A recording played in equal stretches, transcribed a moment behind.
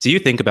Do you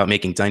think about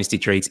making dynasty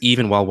trades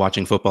even while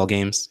watching football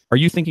games? Are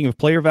you thinking of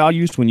player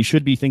values when you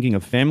should be thinking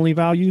of family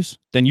values?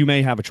 Then you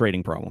may have a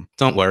trading problem.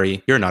 Don't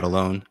worry, you're not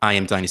alone. I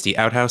am Dynasty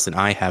Outhouse and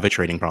I have a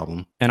trading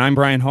problem. And I'm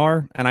Brian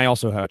Haar, and I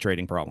also have a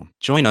trading problem.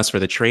 Join us for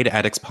the Trade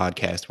Addicts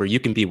podcast, where you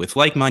can be with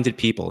like-minded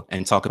people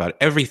and talk about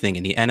everything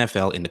in the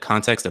NFL in the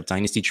context of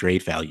dynasty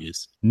trade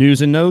values.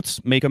 News and notes,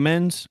 make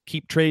amends,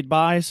 keep trade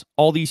buys,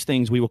 all these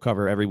things we will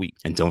cover every week.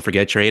 And don't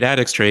forget Trade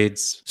Addicts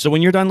trades. So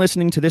when you're done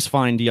listening to this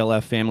fine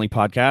DLF family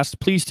podcast,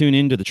 please tune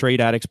in to the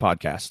Trade Addicts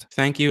podcast.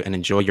 Thank you and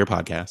enjoy your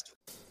podcast.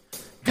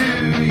 Do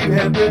you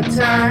have the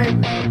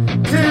time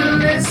to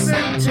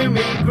listen to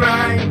me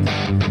grind?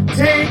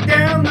 Take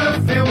down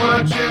the film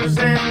watchers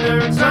and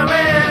nerds all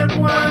at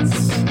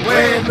once.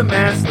 When the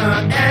math's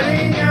not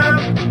adding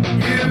up,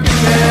 you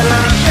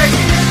better check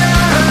it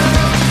out.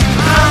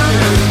 I'm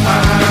just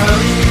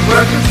Harry,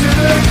 welcome to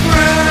the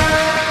ground.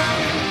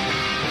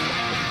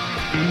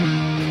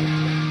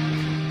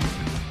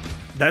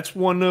 That's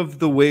one of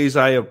the ways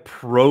I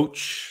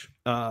approach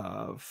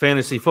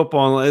fantasy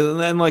football. And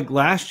then, like,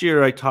 last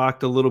year I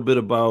talked a little bit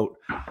about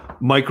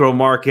micro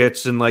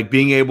markets and like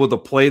being able to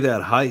play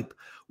that hype.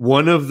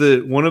 One of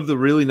the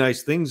really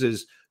nice things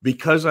is,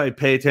 because I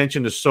pay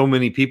attention to so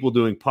many people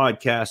doing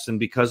podcasts, and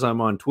because I'm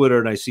on Twitter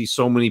and I see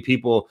so many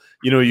people,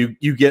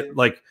 you get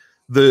like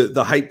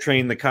the hype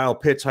train, the Kyle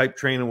Pitts hype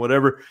train and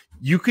whatever.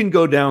 You can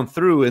go down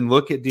through and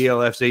look at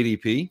DLF's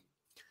ADP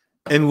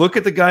and look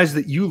at the guys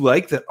that you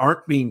like that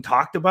aren't being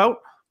talked about.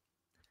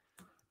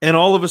 And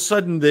all of a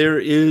sudden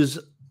there's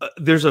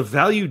a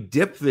value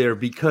dip there,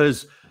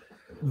 because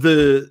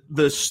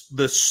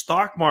the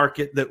stock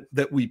market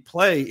that we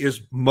play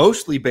is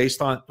mostly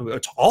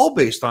it's all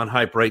based on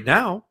hype right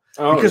now,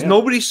 because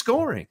nobody's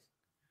scoring.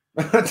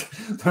 There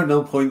are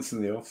no points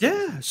in the offseason.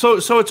 Yeah.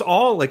 So it's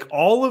all like,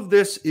 all of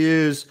this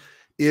is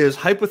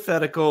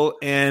hypothetical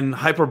and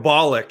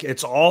hyperbolic.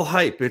 It's all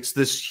hype. It's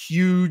this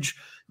huge,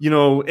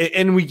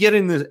 and we get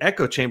in this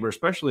echo chamber,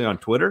 especially on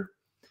Twitter,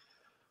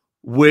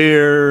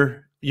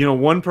 where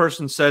one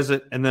person says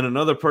it and then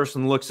another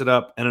person looks it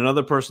up and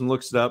another person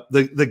looks it up.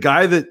 The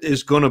guy that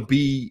is going to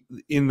be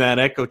in that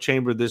echo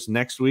chamber this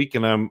next week,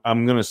 and I'm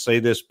going to say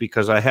this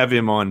because I have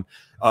him on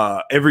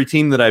every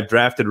team that I've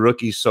drafted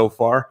rookies so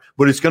far,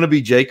 but it's going to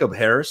be Jacob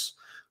Harris,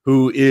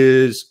 who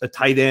is a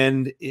tight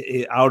end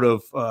out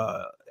of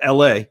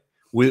LA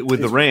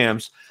with the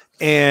Rams.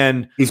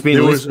 And he's being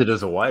listed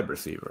as a wide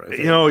receiver.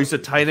 He's a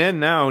tight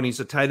end now, and he's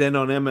a tight end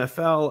on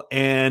MFL,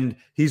 and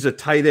he's a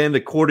tight end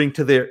according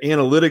to their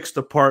analytics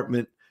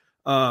department.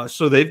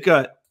 So they've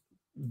got,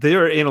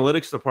 their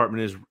analytics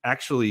department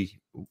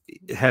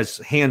has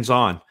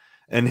hands-on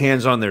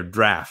their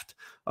draft.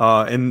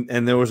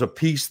 And there was a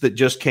piece that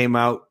just came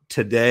out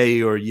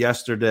today or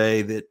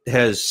yesterday that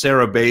has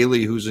Sarah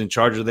Bailey, who's in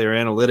charge of their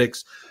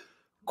analytics,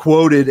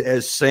 quoted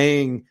as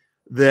saying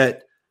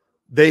that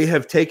they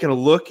have taken a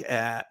look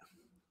at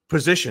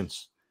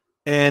positions,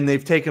 and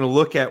they've taken a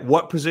look at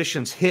what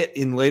positions hit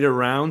in later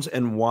rounds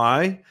and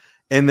why,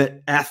 and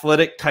that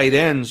athletic tight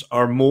ends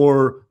are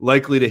more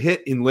likely to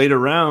hit in later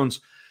rounds.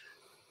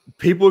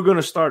 People are going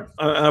to start.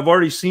 I've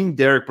already seen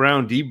Derek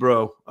Brown,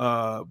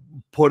 Debro,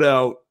 put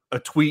out a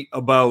tweet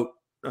about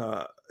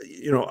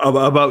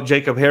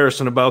Jacob Harris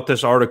and about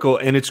this article,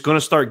 and it's going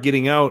to start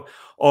getting out.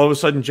 All of a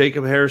sudden,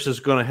 Jacob Harris is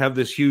going to have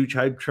this huge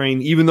hype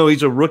train, even though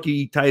he's a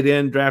rookie tight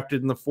end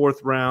drafted in the 4th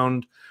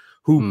round,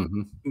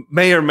 who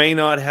may or may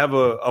not have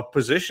a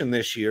position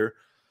this year.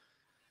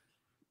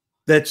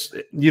 That's,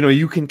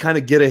 you can kind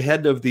of get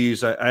ahead of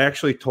these. I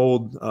actually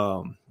told,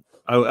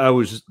 I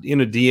was in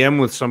a DM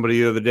with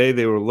somebody the other day.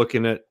 They were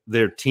looking at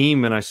their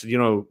team, and I said,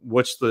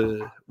 what's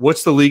the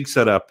league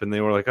setup? And they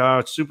were like, oh,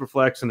 it's super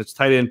flex and it's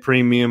tight end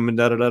premium and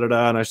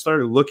da-da-da-da-da. And I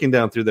started looking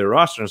down through their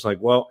roster, and it's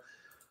like, well,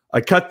 I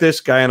cut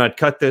this guy and I'd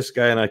cut this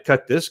guy and I'd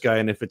cut this guy.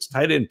 And if it's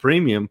tight end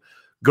premium,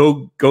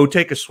 go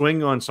take a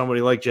swing on somebody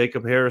like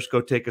Jacob Harris.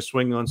 Go take a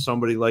swing on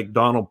somebody like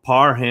Donald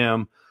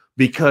Parham,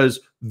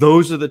 because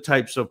those are the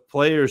types of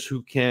players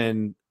who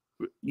can,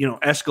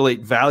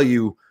 escalate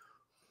value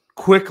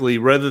quickly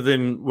rather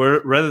than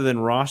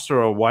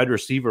roster a wide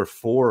receiver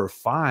 4 or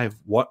 5.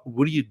 What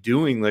are you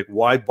doing? Like,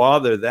 why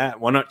bother that?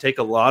 Why not take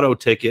a lotto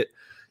ticket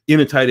in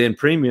a tight end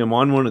premium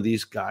on one of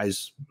these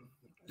guys?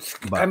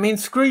 I mean,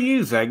 screw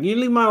you, Zach. You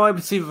leave my wide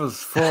receivers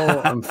 4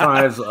 and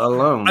 5s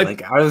alone.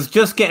 I was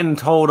just getting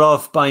told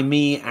off by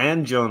me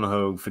and John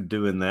Hogue for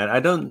doing that.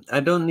 I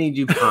don't need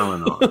you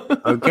piling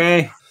on.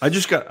 Okay. I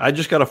just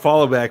got a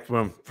follow back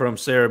from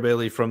Sarah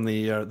Bailey from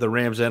the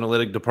Rams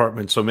analytic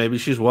department. So maybe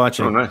she's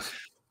watching. Oh, nice.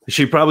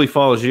 She probably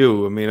follows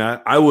you. I mean,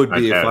 I would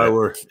be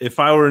if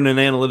I were in an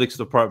analytics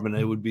department.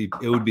 It would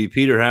be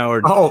Peter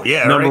Howard. Oh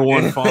yeah, number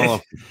one follow.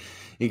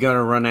 You got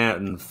to run out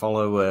and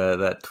follow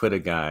that Twitter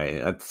guy.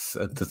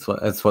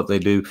 That's what they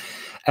do.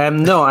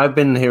 No, I've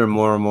been hearing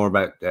more and more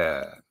about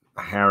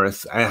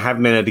Harris. I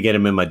haven't been able to get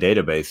him in my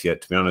database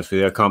yet, to be honest with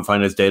you. I can't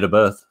find his date of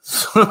birth.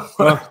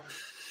 So,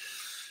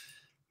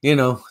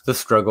 the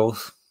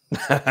struggles.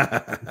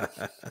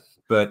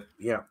 But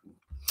yeah.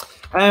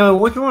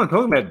 What do you want to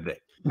talk about today?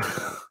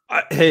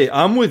 Hey,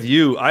 I'm with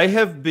you. I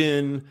have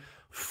been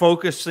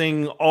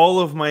focusing all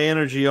of my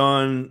energy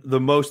on the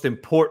most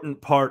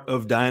important part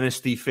of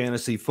Dynasty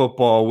fantasy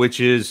football, which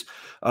is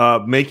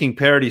making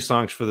parody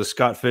songs for the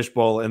Scott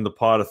Fishbowl and the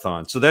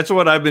Podathon. So that's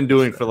what I've been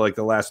doing for like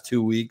the last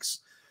 2 weeks.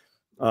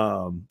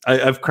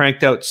 I've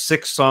cranked out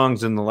 6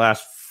 songs in the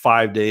last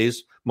 5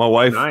 days. My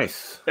wife,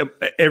 nice.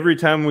 Every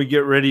time we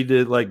get ready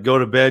to like go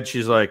to bed,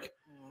 she's like,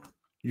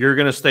 "You're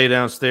gonna stay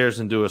downstairs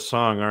and do a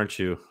song, aren't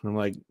you?" I'm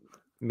like,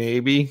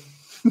 "Maybe."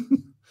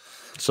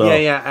 So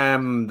yeah.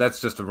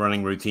 That's just a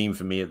running routine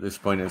for me at this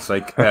point. It's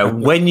like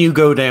when you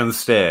go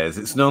downstairs,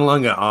 it's no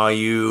longer "Are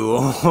you?"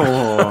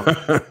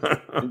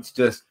 It's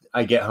just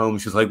I get home.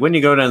 She's like, "When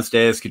you go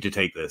downstairs, could you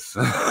take this?"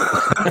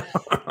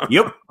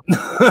 Yep.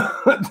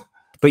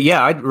 But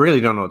yeah, I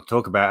really don't know what to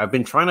talk about. I've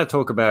been trying to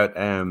talk about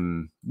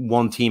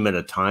one team at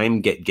a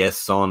time, get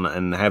guests on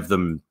and have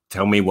them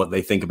tell me what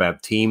they think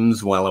about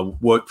teams while I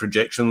work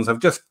projections. I've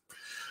just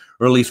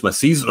released my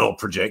seasonal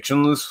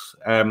projections.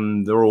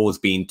 They're always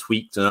being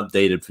tweaked and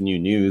updated for new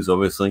news,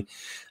 obviously.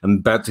 I'm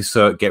about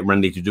to get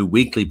ready to do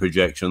weekly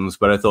projections,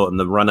 but I thought in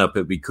the run-up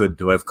it'd be good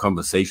to have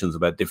conversations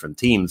about different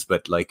teams.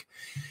 But like,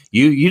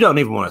 you don't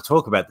even want to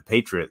talk about the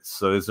Patriots.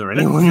 So is there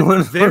anyone you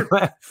want to talk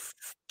about?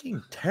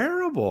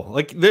 Terrible.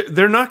 Like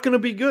they're not going to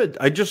be good.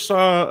 I just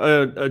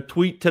saw a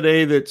tweet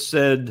today that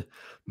said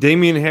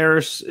Damian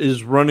Harris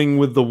is running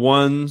with the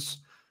ones,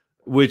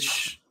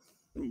 which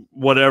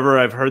whatever.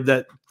 I've heard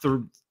that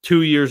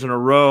 2 years in a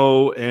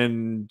row,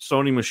 and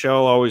Sony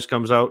Michel always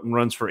comes out and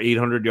runs for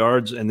 800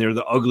 yards, and they're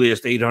the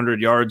ugliest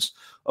 800 yards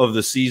of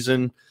the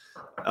season.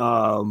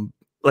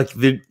 Like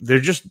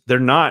they're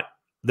not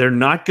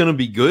going to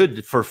be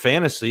good for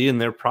fantasy, and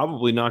they're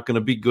probably not going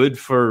to be good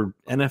for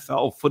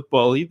NFL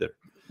football either.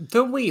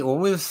 Don't we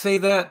always say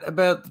that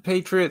about the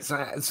Patriots?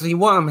 See,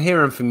 what I'm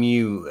hearing from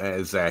you,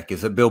 Zach,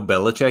 is that Bill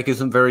Belichick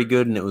isn't very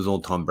good, and it was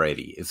all Tom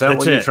Brady. Is that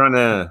what you're trying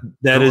to?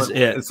 That is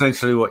it.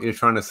 Essentially, what you're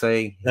trying to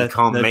say. You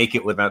can't make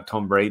it without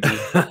Tom Brady.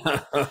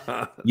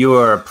 You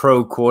are a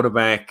pro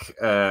quarterback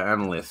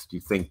analyst. You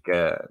think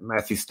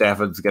Matthew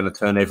Stafford's going to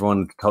turn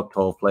everyone into top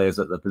 12 players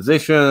at the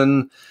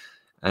position,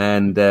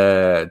 and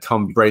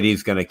Tom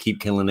Brady's going to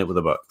keep killing it with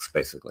the Bucks,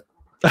 basically.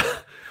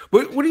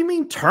 What do you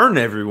mean turn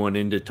everyone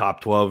into top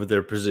 12 at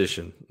their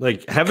position?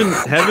 Like haven't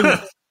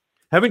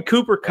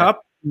Cooper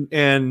Kupp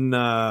and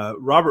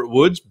Robert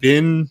Woods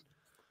been,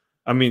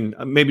 I mean,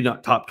 maybe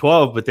not top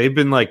 12, but they've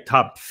been like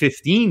top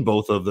 15,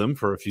 both of them,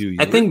 for a few years.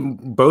 I think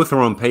both are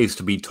on pace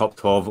to be top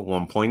 12 at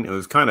one point. It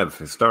was kind of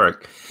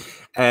historic.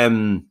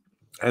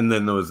 And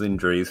then there was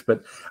injuries.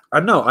 But I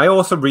don't know. I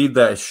also read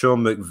that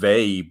Sean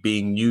McVay,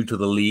 being new to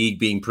the league,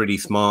 being pretty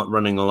smart,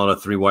 running a lot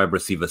of 3 wide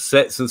receiver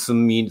sets in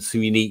some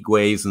unique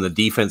ways, and the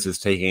defense is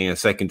taking a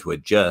second to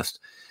adjust.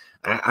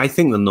 I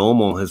think the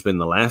normal has been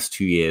the last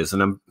 2 years.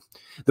 And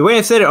the way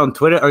I said it on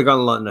Twitter, I got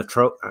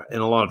in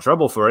a lot of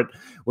trouble for it,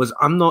 was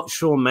I'm not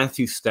sure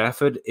Matthew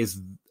Stafford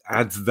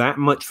adds that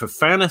much for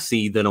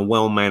fantasy than a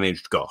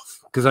well-managed Goff.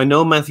 Because I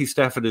know Matthew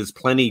Stafford is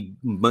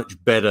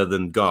much better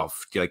than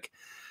Goff.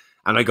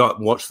 And I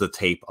watched the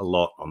tape a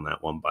lot on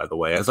that one, by the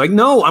way. I was like,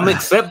 no, I'm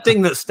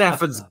accepting that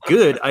Stafford's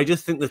good. I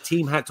just think the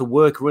team had to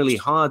work really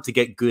hard to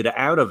get good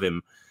out of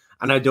him.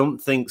 And I don't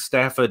think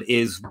Stafford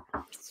is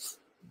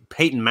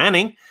Peyton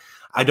Manning.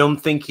 I don't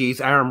think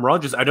he's Aaron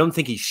Rodgers. I don't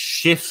think he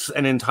shifts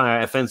an entire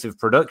offensive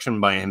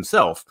production by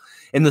himself.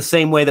 In the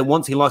same way that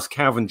once he lost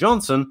Calvin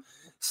Johnson,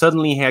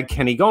 suddenly he had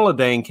Kenny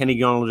Golladay, and Kenny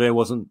Golladay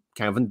wasn't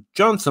Calvin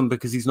Johnson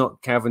because he's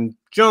not Calvin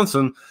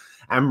Johnson.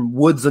 And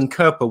Woods and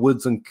Kupp,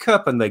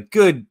 and they're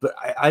good, but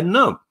I don't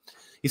know.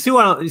 You see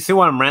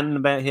what I'm ranting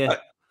about here?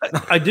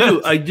 I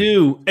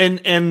do,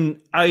 and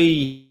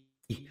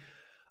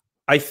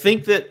I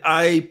think that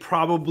I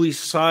probably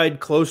side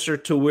closer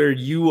to where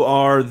you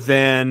are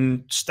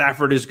than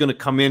Stafford is going to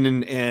come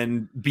in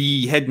and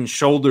be head and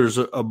shoulders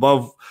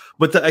above.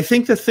 But I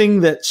think the thing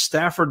that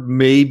Stafford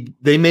may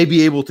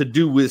be able to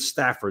do with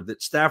Stafford,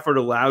 that Stafford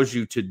allows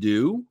you to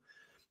do,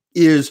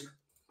 is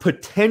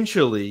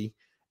potentially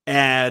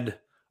add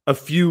a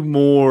few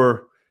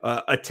more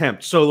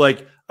attempts. So,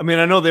 like, I mean,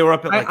 I know they were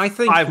up at like I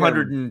think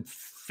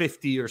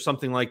 550 or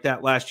something like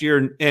that last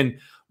year,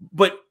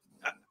 but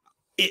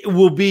it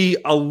will be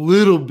a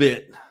little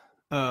bit,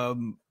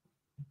 better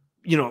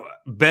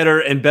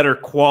and better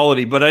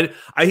quality. But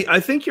I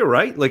think you're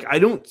right. Like, I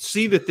don't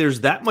see that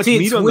there's that much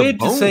meat on the bone. It's weird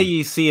to say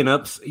you see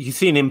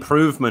an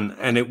improvement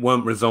and it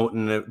won't result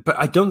in it. But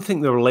I don't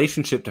think the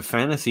relationship to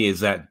fantasy is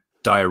that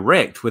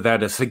direct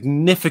without a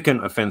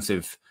significant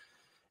offensive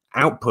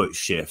output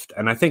shift.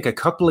 And I think a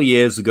couple of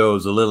years ago it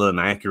was a little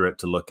inaccurate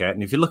to look at.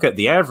 And if you look at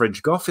the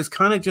average, Goff is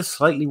kind of just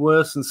slightly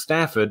worse than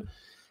Stafford.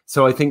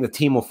 So I think the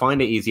team will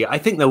find it easier. I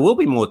think there will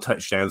be more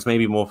touchdowns,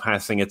 maybe more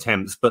passing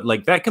attempts, but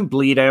like that can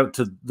bleed out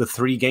to the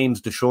 3 games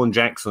Deshaun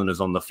Jackson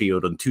is on the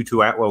field and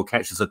Tutu Atwell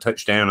catches a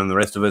touchdown and the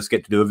rest of us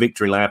get to do a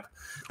victory lap.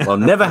 We'll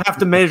never have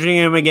to measure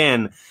him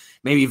again.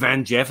 maybe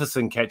Van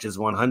Jefferson catches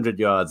 100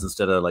 yards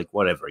instead of like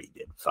whatever he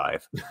did,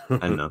 5. I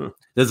don't know.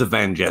 There's a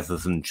Van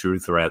Jefferson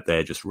truther out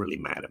there just really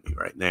mad at me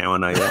right now,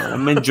 and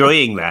I'm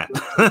enjoying that.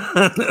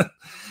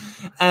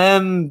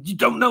 You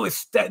don't know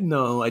it's that?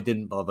 No, I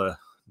didn't bother.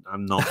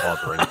 I'm not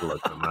bothering to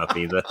look them up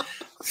either.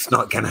 It's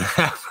not going to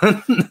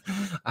happen.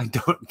 I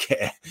don't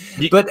care.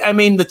 But, I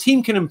mean, the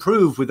team can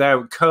improve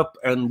without Kupp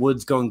and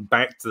Woods going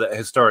back to that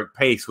historic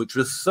pace, which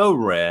was so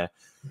rare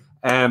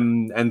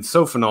and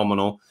so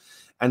phenomenal.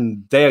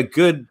 And they're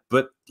good,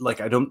 but, like,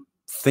 I don't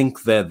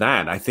think they're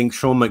that. I think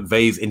Sean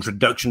McVay's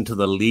introduction to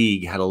the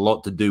league had a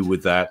lot to do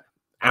with that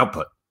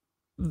output.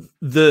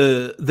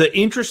 The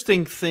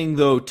interesting thing,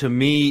 though, to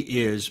me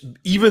is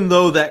even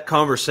though that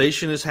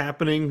conversation is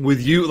happening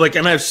with you, like,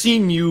 and I've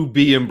seen you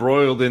be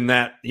embroiled in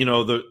that, you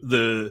know,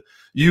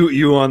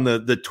 you on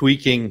the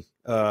tweaking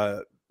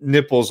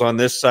nipples on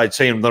this side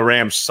saying the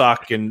Rams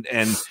suck, and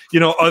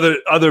you know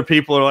other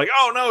people are like,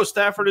 oh no,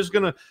 Stafford is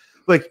gonna,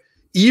 like,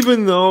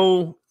 even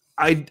though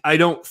I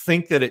don't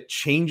think that it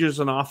changes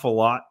an awful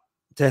lot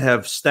to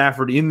have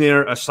Stafford in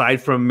there,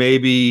 aside from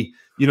maybe,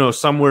 you know,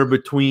 somewhere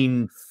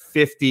between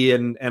 50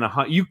 and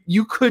 100.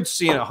 You could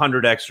see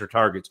 100 extra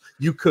targets.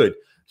 You could.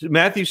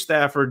 Matthew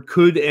Stafford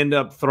could end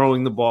up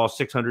throwing the ball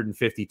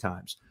 650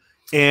 times.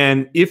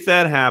 And if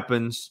that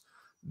happens,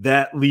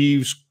 that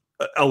leaves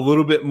a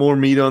little bit more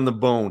meat on the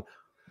bone.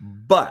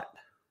 But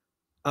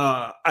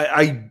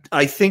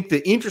I think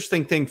the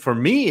interesting thing for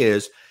me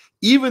is,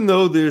 even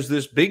though there's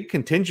this big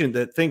contingent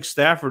that thinks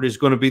Stafford is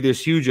going to be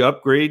this huge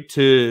upgrade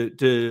to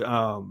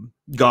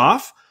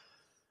Goff,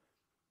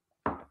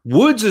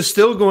 Woods is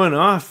still going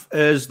off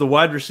as the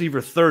wide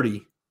receiver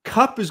 30.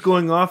 Kupp is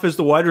going off as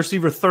the wide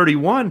receiver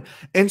 31.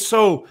 And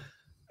so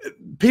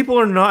people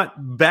are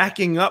not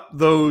backing up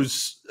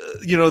those,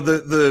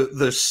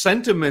 the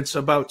sentiments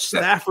about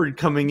Stafford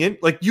coming in.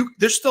 Like,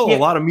 there's still a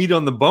lot of meat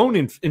on the bone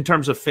in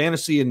terms of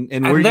fantasy and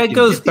where that you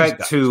goes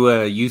back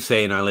to you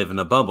saying I live in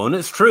a bubble. And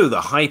it's true.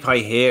 The hype I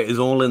hear is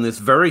all in this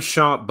very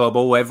sharp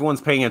bubble where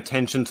everyone's paying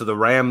attention to the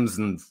Rams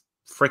and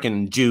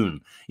freaking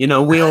June. You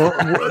know,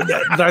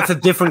 that's a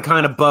different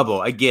kind of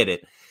bubble. I get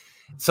it.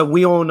 So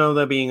we all know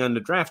they're being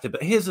underdrafted.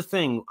 But here's the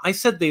thing. I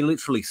said they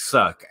literally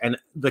suck. And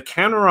the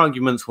counter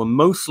arguments were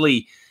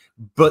mostly,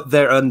 but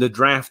they're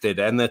underdrafted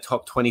and they're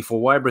top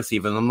 24 wide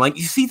receiver. And I'm like,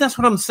 you see, that's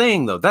what I'm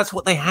saying, though. That's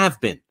what they have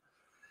been.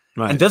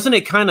 Right. And doesn't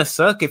it kind of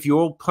suck if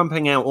you're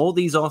pumping out all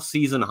these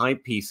off-season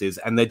hype pieces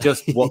and they're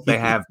just what they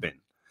have been?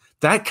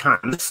 That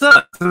kind of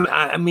sucks.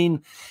 I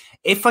mean,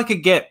 if I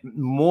could get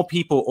more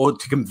people or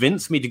to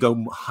convince me to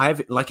go high,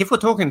 like if we're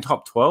talking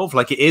top 12,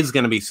 like it is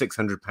going to be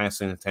 600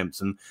 passing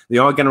attempts and they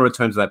are going to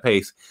return to that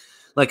pace,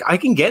 like I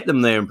can get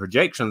them there in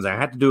projections. I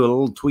had to do a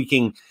little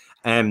tweaking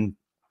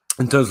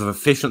in terms of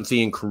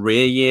efficiency in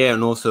career year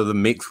and also the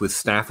mix with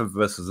Stafford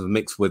versus the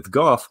mix with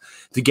Goff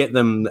to get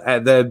them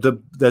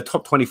the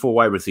top 24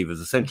 wide receivers,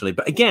 essentially.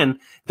 But again,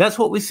 that's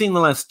what we've seen the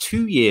last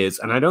 2 years,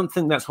 and I don't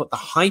think that's what the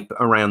hype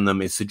around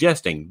them is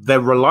suggesting. They're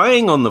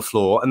relying on the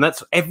floor, and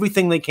that's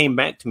everything they came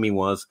back to me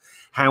was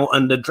how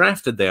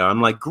underdrafted they are.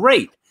 I'm like,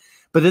 great.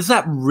 But is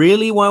that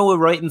really why we're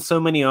writing so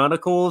many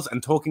articles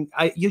and talking?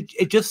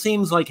 It just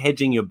seems like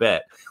hedging your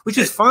bet, which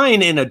is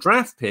fine in a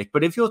draft pick.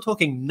 But if you're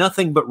talking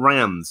nothing but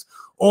Rams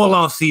all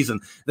off season,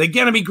 they're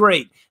going to be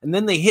great. And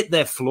then they hit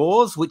their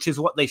floors, which is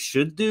what they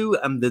should do.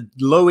 And the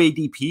low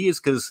ADP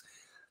is because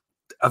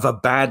of a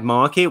bad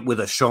market with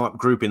a sharp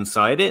group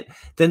inside it.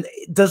 Then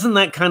doesn't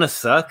that kind of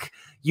suck?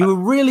 You were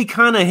really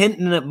kind of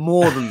hinting at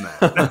more than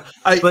that.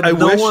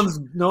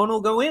 No one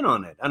will go in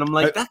on it. And I'm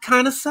like, that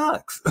kind of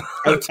sucks.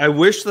 I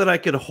wish that I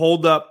could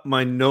hold up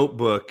my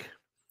notebook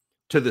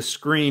to the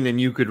screen and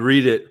you could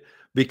read it,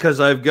 because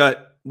I've got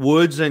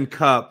Woods and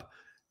Kupp,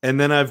 and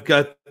then I've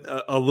got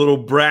a little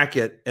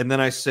bracket, and then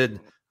I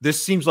said,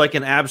 this seems like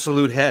an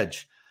absolute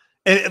hedge.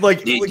 And and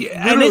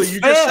it's fair.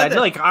 Just said that.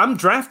 Like I'm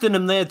drafting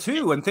him there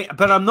too,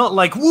 but I'm not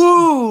like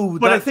woo.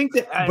 But I think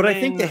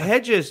the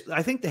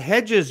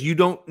hedges. You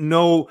don't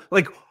know.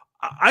 Like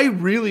I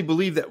really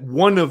believe that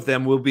one of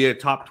them will be a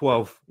top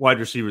 12 wide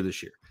receiver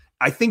this year.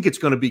 I think it's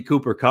going to be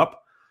Cooper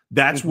Kupp.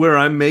 That's where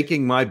I'm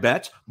making my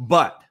bets.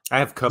 But I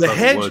have Kupp.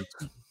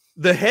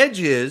 The hedge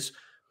is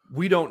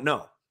we don't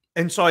know.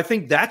 And so I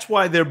think that's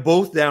why they're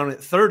both down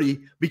at 30,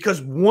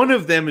 because one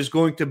of them is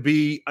going to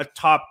be a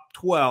top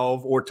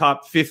 12 or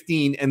top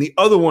 15, and the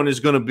other one is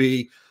going to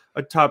be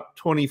a top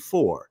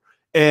 24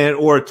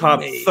 or a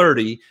top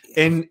 30.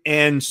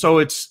 And so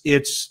it's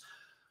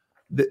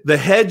the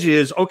hedge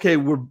is, okay,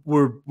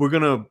 we're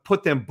going to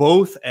put them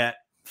both at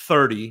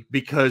 30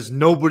 because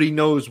nobody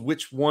knows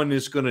which one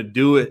is going to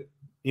do it,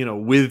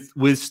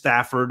 with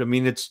Stafford. I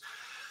mean, it's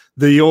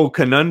the old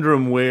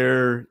conundrum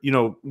where,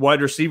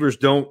 wide receivers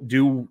don't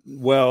do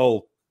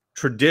well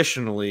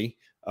traditionally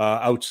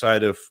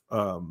outside of,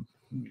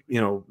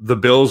 the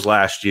Bills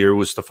last year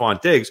with Stephon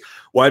Diggs.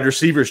 Wide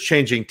receivers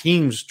changing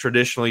teams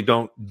traditionally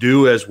don't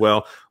do as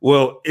well.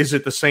 Well, is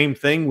it the same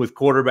thing with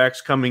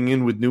quarterbacks coming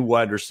in with new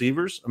wide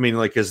receivers? I mean,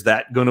 like, is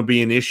that going to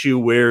be an issue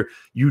where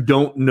you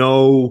don't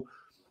know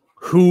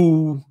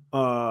who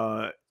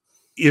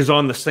is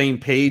on the same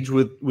page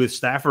with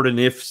Stafford, and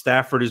if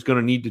Stafford is going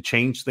to need to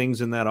change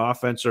things in that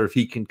offense, or if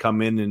he can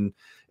come in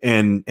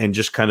and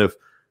just kind of,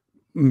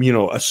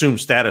 assume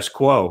status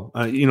quo.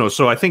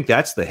 So I think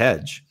that's the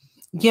hedge.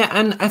 Yeah,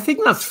 and I think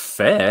that's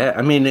fair.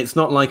 I mean, it's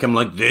not like I'm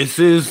like, this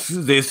is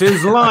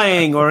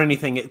lying or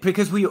anything,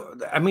 because we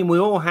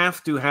all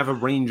have to have a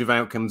range of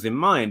outcomes in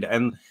mind.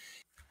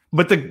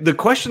 But the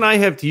question I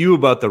have to you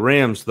about the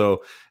Rams,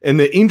 though, and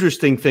the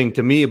interesting thing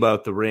to me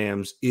about the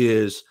Rams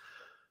is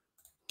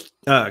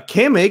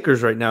Cam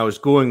Akers right now is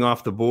going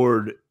off the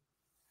board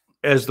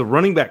as the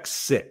running back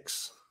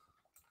 6.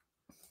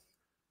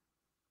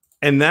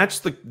 And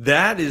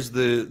that is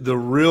the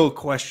real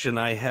question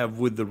I have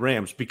with the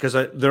Rams, because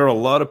there are a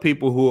lot of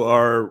people who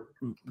are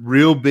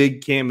real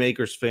big Cam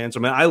Akers fans. I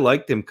mean, I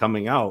liked him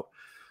coming out,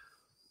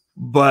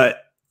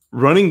 but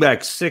running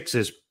back 6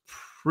 is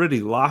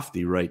pretty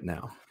lofty right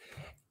now.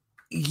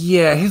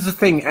 Yeah, here's the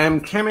thing.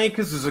 Cam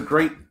Akers is a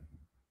great,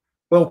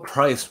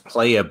 well-priced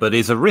player, but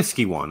is a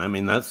risky one. I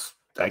mean, that's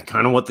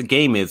kind of what the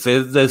game is.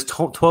 There's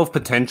top 12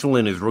 potential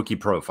in his rookie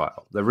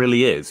profile. There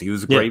really is. He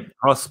was a great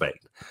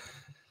prospect.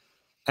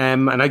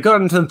 And I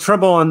got into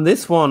trouble on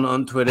this one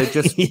on Twitter.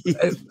 Just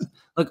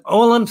like,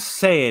 all I'm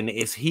saying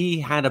is he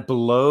had a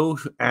below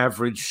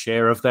average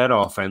share of that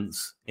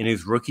offense in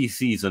his rookie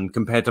season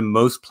compared to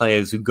most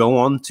players who go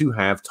on to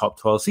have top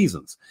 12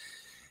 seasons.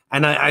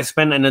 And I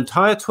spent an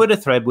entire Twitter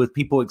thread with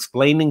people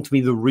explaining to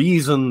me the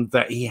reason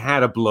that he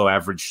had a below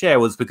average share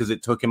was because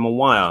it took him a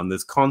while in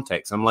this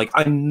context. I'm like,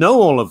 I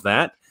know all of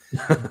that,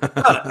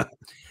 but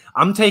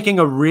I'm taking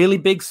a really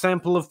big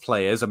sample of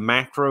players, a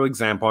macro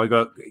example.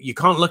 You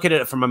can't look at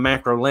it from a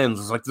macro lens.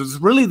 It's like, this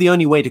is really the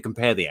only way to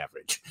compare the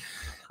average.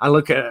 I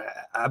look at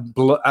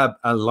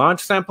a large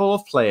sample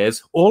of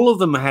players. All of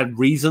them had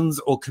reasons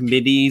or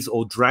committees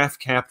or draft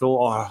capital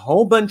or a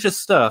whole bunch of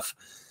stuff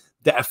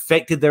that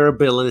affected their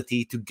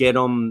ability to get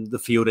on the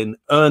field and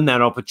earn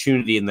that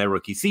opportunity in their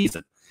rookie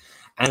season.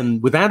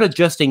 And without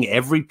adjusting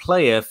every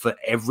player for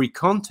every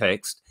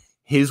context,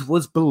 his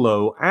was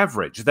below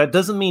average. That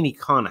doesn't mean he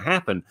can't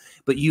happen,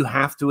 but you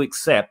have to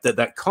accept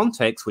that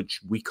context,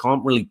 which we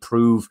can't really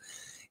prove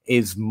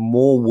is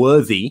more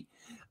worthy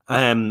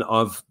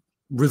of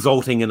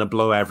resulting in a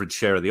below average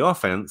share of the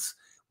offense,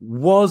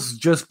 was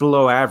just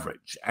below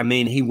average. I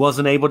mean, he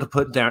wasn't able to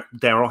put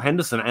Darrell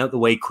Henderson out the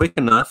way quick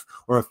enough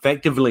or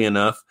effectively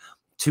enough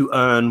to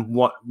earn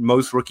what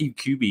most rookie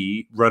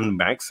QB running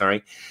backs,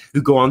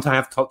 who go on to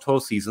have top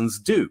 12 seasons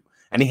do.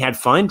 And he had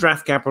fine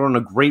draft capital and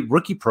a great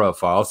rookie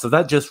profile, so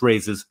that just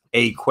raises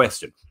a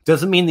question.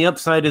 Doesn't mean the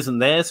upside isn't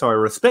there, so I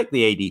respect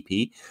the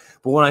ADP.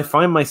 But what I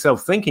find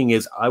myself thinking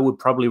is I would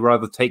probably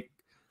rather take,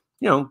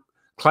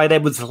 Clyde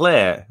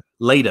Edwards-Helaire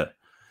later,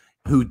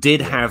 who did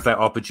have that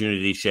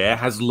opportunity share,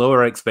 has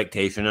lower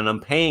expectation, and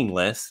I'm paying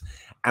less,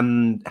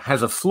 and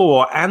has a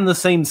floor and the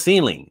same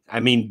ceiling.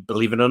 I mean,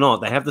 believe it or not,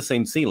 they have the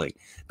same ceiling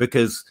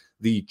because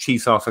the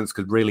Chiefs offense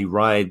could really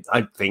ride,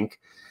 I think,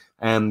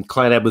 and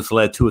Clyde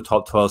Edwards-Helaire to a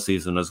top 12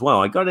 season as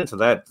well. I got into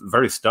that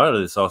very start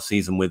of this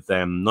offseason with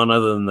none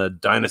other than the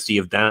Dynasty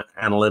of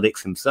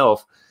Analytics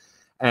himself,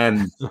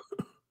 and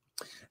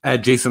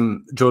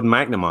Jordan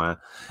McNamara.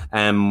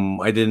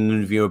 I did an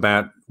interview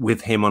with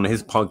him on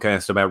his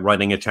podcast about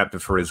writing a chapter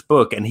for his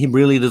book, and he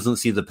really doesn't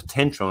see the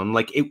potential. I'm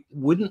like, it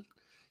wouldn't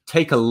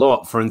take a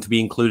lot for him to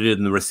be included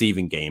in the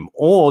receiving game,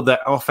 or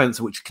that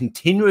offense which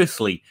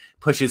continuously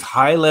pushes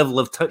high level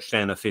of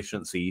touchdown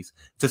efficiencies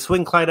to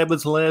swing Clyde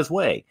Edwards-Helaire's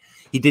way.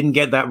 He didn't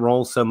get that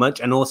role so much,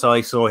 and also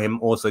I saw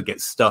him also get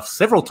stuffed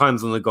several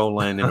times on the goal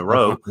line in a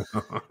row.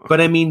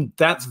 But I mean,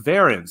 that's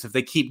variance. If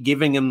they keep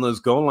giving him those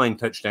goal line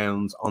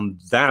touchdowns on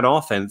that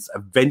offense,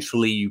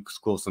 eventually you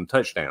score some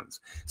touchdowns.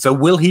 So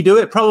will he do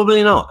it?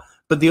 Probably not.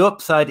 But the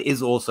upside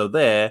is also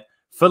there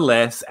for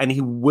less, and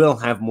he will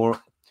have more.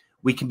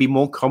 We can be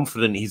more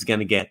confident he's going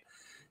to get,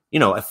 a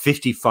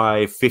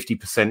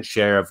 50%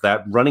 share of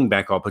that running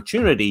back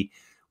opportunity,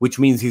 which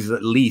means he's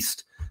at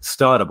least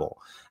startable.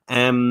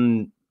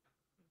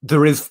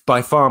 There is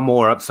by far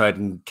more upside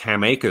in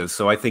Cam Akers,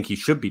 so I think he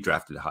should be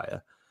drafted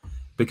higher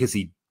because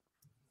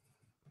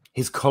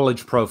his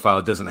college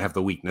profile doesn't have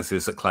the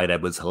weaknesses that Clyde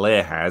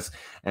Edwards-Helaire has,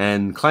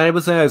 and Clyde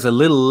Edwards-Helaire is a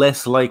little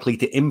less likely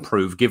to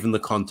improve given the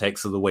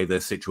context of the way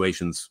their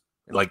situations.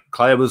 Like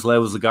Clyde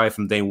Edwards-Helaire was the guy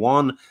from day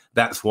one.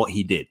 That's what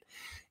he did.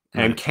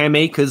 And Cam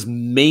Akers,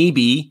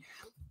 maybe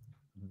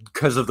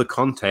because of the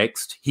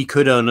context, he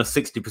could earn a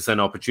 60%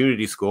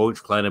 opportunity score,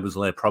 which Clyde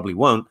Edwards-Helaire probably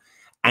won't,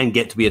 and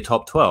get to be a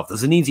top 12.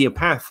 There's an easier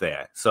path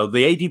there. So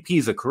the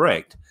ADPs are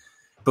correct,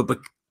 but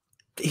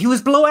he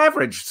was below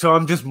average. So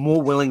I'm just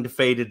more willing to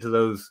fade into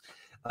those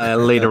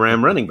later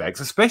round running backs,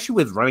 especially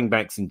with running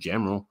backs in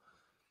general.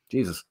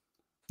 Jesus.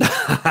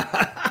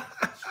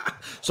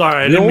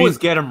 Sorry, I didn't always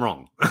get them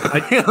wrong.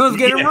 I always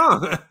get them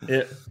wrong.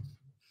 Yeah.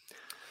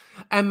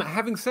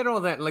 Having said all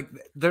that,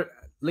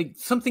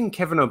 something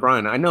Kevin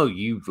O'Brien, I know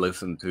you've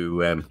listened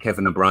to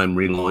Kevin O'Brien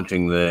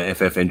relaunching the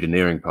FF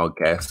Engineering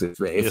podcast. If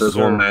there's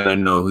one man I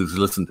know who's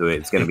listened to it,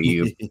 it's going to be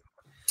you.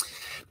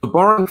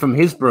 borrowing from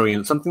his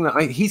brilliance, something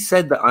that he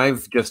said that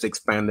I've just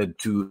expanded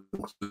to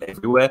include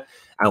everywhere,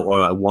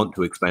 or I want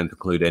to expand to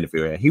include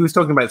everywhere. He was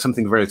talking about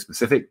something very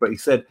specific, but he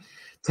said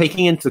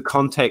taking into the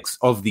context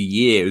of the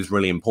year is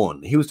really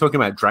important. He was talking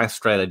about draft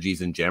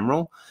strategies in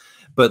general,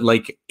 but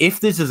like if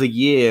this is a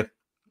year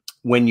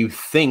when you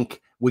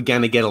think we're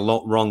going to get a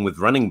lot wrong with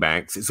running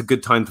backs, it's a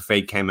good time to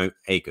fade Cam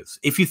Akers.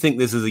 If you think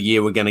this is a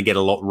year we're going to get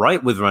a lot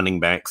right with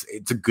running backs,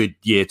 it's a good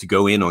year to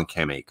go in on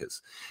Cam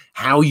Akers.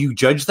 How you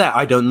judge that,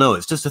 I don't know.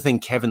 It's just a thing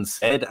Kevin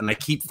said, and I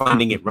keep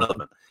finding it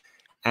relevant.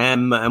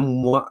 And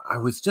what I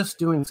was just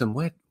doing some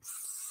where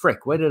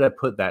did I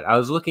put that? I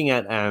was looking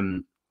at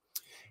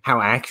how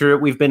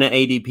accurate we've been at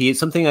ADP. It's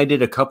something I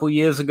did a couple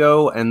years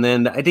ago, and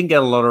then I didn't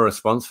get a lot of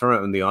response from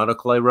it in the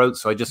article I wrote,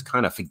 so I just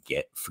kind of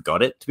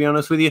forgot it, to be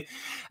honest with you.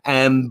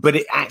 But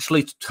it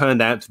actually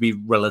turned out to be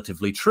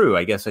relatively true.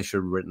 I guess I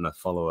should have written a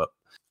follow-up.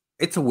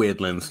 It's a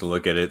weird lens to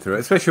look at it through,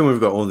 especially when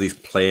we've got all these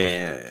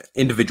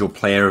individual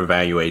player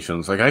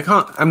evaluations. Like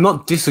I'm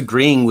not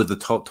disagreeing with the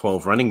top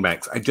 12 running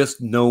backs. I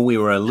just know we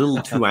were a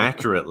little too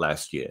accurate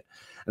last year.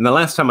 And the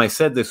last time I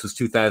said this was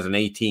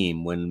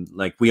 2018, when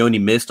like we only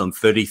missed on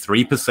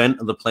 33%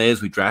 of the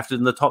players we drafted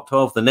in the top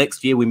 12. The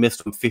next year we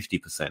missed on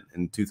 50%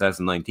 in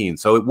 2019.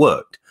 So it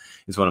worked,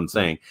 is what I'm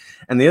saying.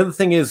 And the other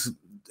thing is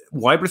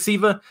wide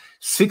receiver,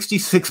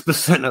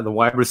 66% of the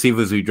wide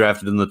receivers we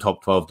drafted in the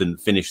top 12 didn't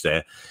finish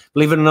there.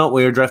 Believe it or not,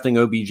 we were drafting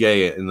OBJ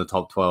in the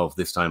top 12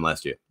 this time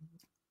last year.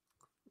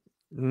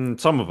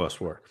 Some of us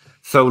were.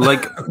 So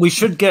like we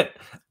should get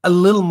a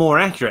little more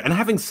accurate. And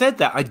having said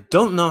that, I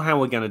don't know how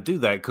we're going to do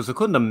that, because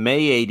according to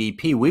May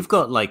ADP, we've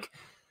got like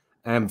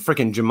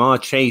freaking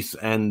Jamar Chase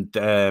and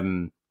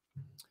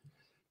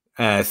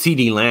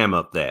CD Lamb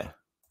up there,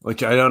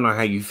 which I don't know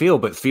how you feel,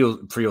 but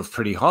feels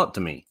pretty hot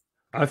to me.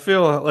 I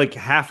feel like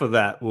half of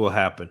that will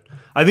happen.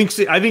 I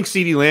think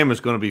CD Lamb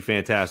is going to be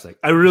fantastic.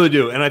 I really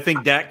do. And I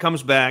think Dak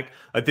comes back.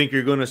 I think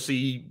you're going to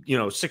see,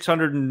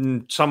 600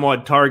 and some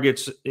odd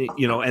targets,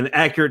 and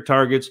accurate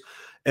targets.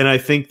 And I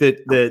think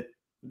that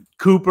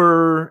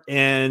Cooper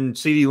and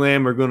CD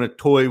Lamb are going to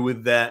toy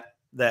with that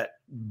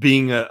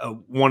being a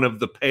one of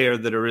the pair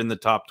that are in the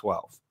top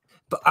 12.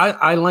 But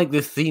I like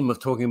this theme of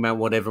talking about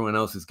what everyone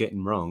else is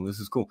getting wrong. This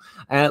is cool.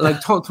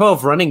 Like top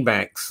 12 running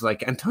backs,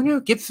 like Antonio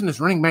Gibson is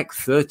running back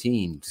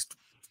 13. Just,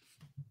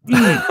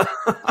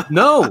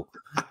 no.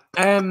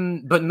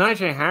 But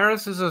Najee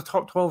Harris is a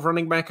top 12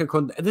 running back.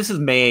 This is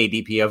May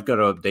ADP. I've got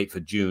to update for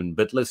June,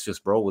 but let's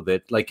just roll with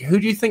it. Like, who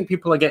do you think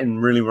people are getting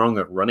really wrong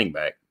at running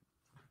back?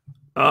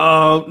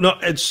 No,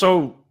 and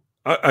so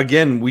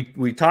again,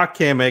 we talk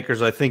Cam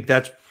Akers. I think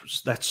that's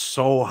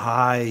so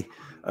high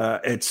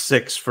at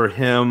 6 for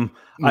him.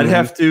 Mm-hmm. I'd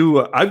have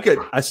to.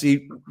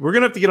 We're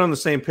gonna have to get on the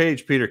same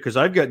page, Peter, because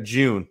I've got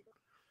June.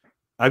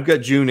 I've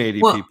got June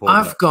ADP. Well,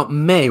 I've got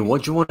May.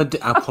 What do you want to do?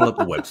 I'll pull up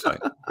the website.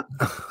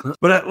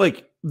 But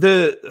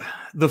the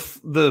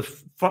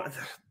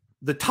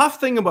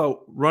tough thing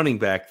about running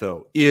back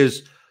though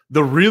is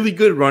the really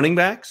good running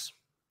backs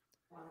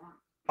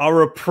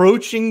are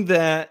approaching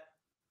that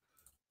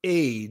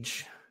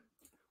age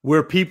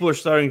where people are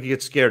starting to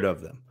get scared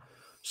of them.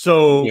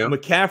 So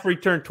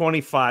McCaffrey turned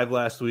 25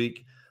 last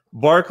week.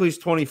 Barkley's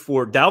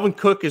 24. Dalvin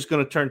Cook is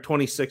going to turn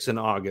 26 in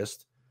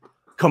August.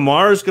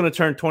 Kamara is going to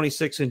turn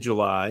 26 in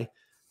July.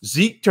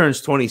 Zeke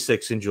turns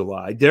 26 in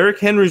July. Derrick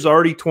Henry's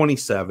already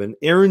 27.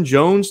 Aaron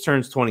Jones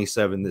turns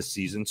 27 this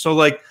season. So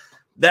like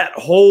that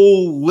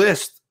whole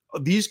list,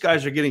 these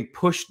guys are getting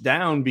pushed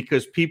down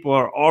because people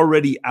are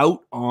already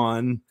out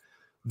on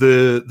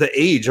the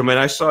age. I mean,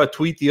 I saw a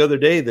tweet the other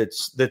day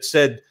that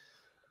said,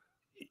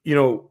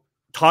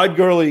 Todd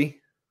Gurley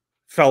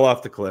fell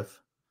off the cliff.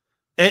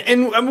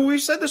 And I mean,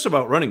 we've said this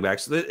about running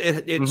backs.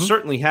 It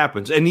certainly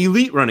happens. And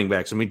elite running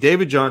backs. I mean,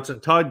 David Johnson,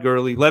 Todd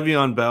Gurley,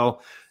 Le'Veon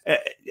Bell,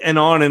 and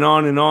on and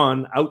on and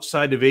on,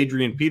 outside of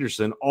Adrian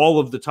Peterson, all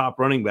of the top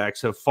running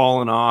backs have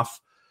fallen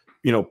off,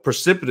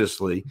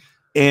 precipitously.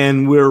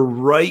 And we're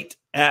right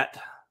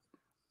at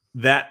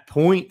that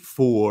point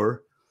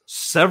for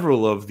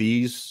several of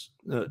these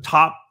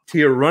top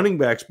tier running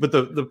backs. But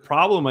the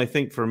problem, I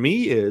think, for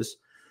me is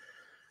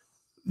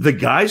the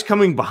guys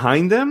coming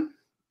behind them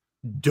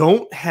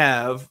don't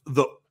have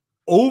the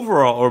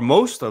overall, or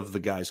most of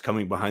the guys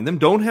coming behind them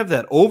don't have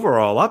that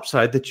overall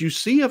upside that you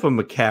see of a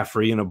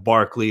McCaffrey and a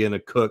Barkley and a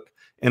Cook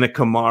and a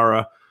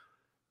Kamara,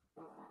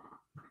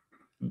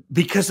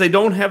 because they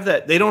don't have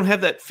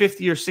that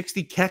 50 or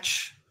 60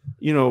 catch,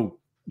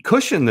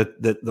 cushion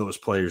that those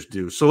players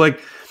do. So like,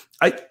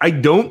 I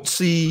don't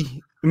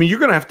see, I mean, you're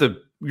going to have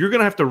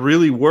to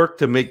really work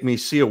to make me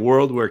see a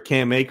world where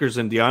Cam Akers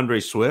and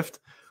DeAndre Swift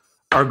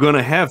are going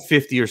to have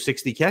 50 or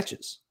 60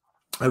 catches.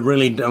 I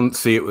really don't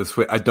see it with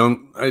Swift. I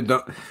don't.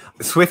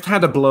 Swift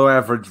had a below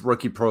average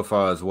rookie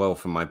profile as well,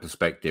 from my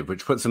perspective,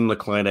 which puts him in the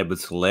Clyde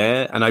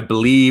Edwards-Helaire. And I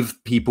believe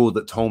people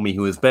that told me he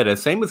was better.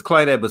 Same with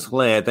Clyde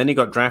Edwards-Helaire. Then he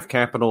got draft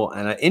capital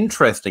and an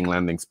interesting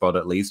landing spot,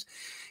 at least.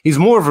 He's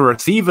more of a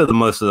receiver than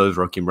most of those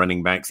rookie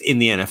running backs in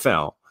the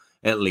NFL,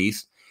 at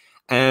least.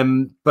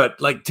 But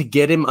like to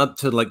get him up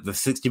to like the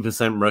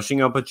 60%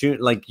 rushing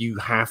opportunity, like you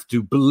have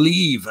to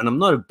believe, and I'm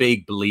not a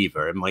big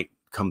believer. It might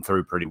come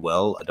through pretty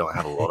well. I don't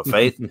have a lot of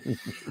faith.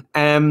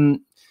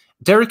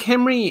 Derrick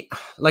Henry,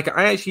 like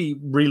I actually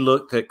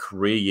re-looked at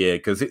career year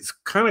because it's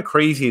kind of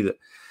crazy that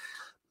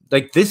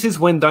like this is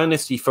when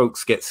Dynasty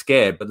folks get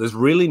scared, but there's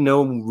really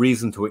no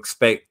reason to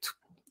expect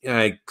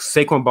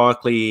Saquon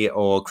Barkley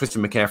or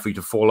Christian McCaffrey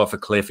to fall off a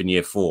cliff in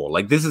year 4.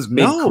 Like this is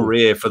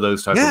mid-career for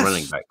those types of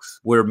running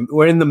backs.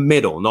 We're in the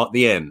middle, not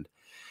the end.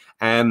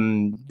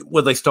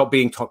 Will they stop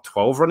being top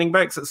 12 running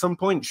backs at some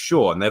point?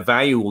 Sure, and their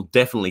value will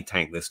definitely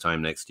tank this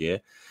time next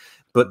year.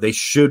 But they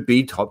should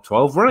be top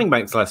 12 running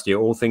backs last year,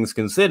 all things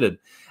considered.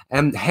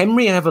 And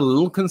Henry, I have a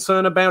little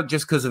concern about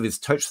just because of his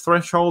touch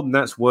threshold, and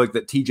that's work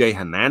that TJ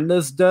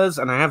Hernandez does.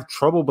 And I have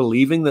trouble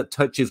believing that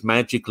touches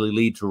magically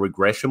lead to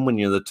regression when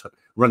you're the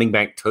running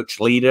back touch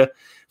leader,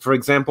 for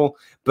example.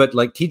 But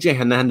like TJ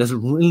Hernandez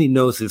really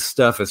knows his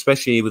stuff,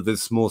 especially with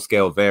his small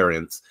scale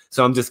variants.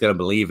 So I'm just going to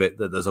believe it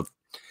that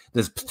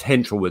there's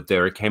potential with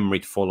Derrick Henry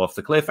to fall off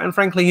the cliff. And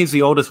frankly, he's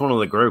the oldest one of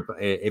the group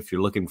if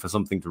you're looking for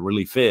something to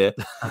really fear.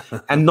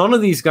 And none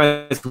of these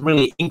guys can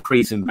really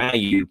increase in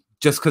value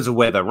just because of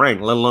where they're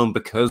ranked, let alone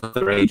because of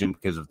their age and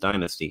because of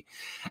Dynasty.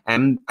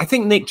 And I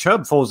think Nick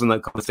Chubb falls in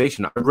that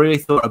conversation. I really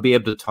thought I'd be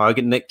able to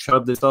target Nick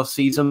Chubb this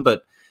offseason,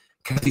 but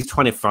because he's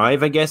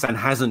 25, I guess, and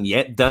hasn't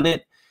yet done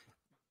it,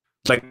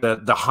 like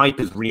the hype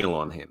is real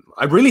on him.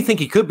 I really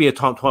think he could be a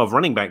top 12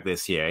 running back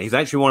this year. He's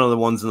actually one of the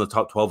ones in the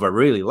top 12 I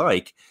really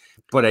like.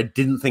 But I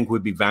didn't think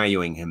we'd be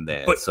valuing him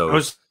there. But so I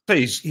was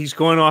saying he's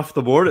going off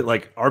the board at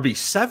like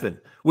RB7,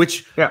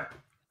 which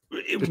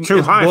it's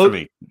too high for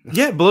me.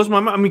 Yeah, it blows my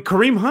mind. I mean,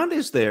 Kareem Hunt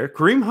is there.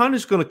 Kareem Hunt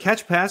is going to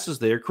catch passes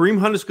there. Kareem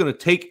Hunt is going to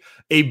take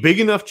a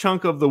big enough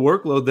chunk of the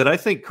workload that I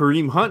think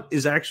Kareem Hunt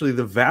is actually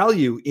the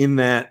value in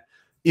that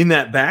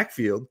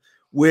backfield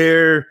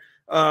where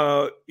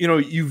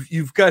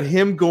you've got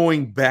him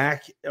going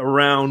back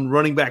around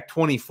running back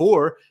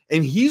 24,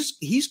 and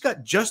he's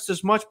got just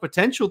as much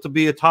potential to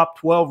be a top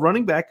 12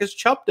 running back as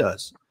Chubb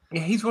does.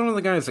 Yeah, he's one of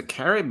the guys that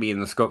carried me in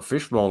the Scott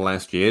Fish Bowl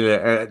last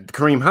year,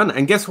 Kareem Hunt.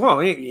 And guess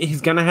what?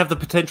 He's going to have the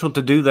potential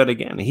to do that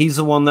again. He's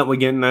the one that we're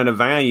getting out of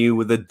value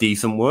with a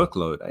decent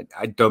workload.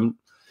 I don't.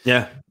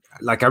 Yeah.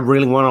 Like, I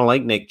really want to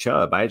like Nick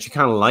Chubb. I actually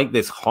kind of like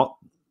this hot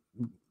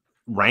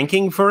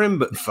ranking for him,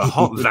 but for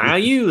hot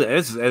value,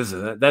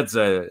 that's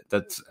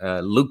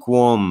a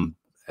lukewarm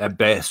at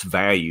best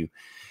value.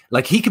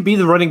 Like, he could be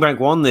the running back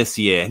 1 this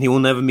year, and he will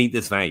never meet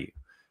this value.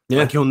 Yeah.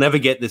 Like, you'll never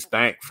get this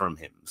back from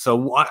him.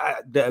 So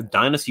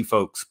Dynasty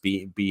folks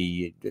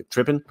be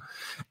tripping,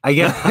 I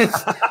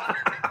guess.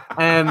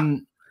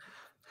 Alvin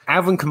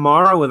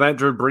Kamara without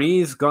Drew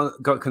Brees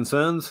got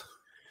concerns?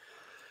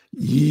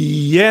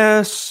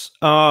 Yes,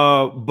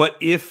 but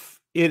if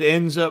it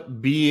ends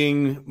up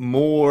being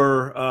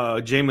more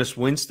Jameis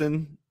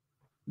Winston,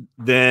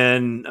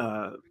 then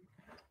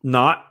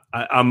not.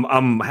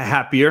 I'm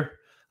happier.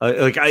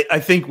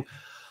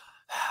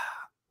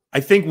 I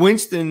think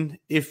Winston,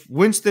 if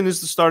Winston is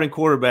the starting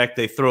quarterback,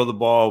 they throw the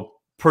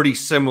ball pretty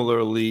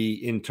similarly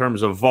in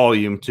terms of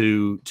volume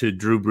to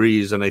Drew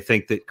Brees, and I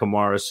think that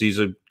Kamara sees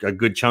a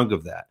good chunk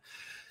of that.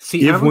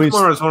 See,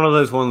 Kamara is one of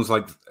those ones,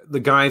 like the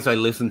guys I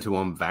listen to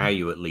on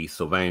value, at least,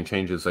 or value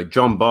changes, like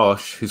John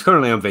Bosch, who's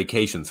currently on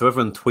vacation. So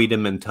everyone tweet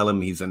him and tell him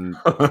he's an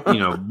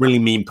really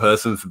mean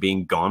person for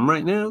being gone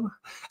right now.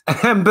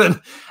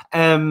 But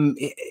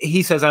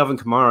he says Alvin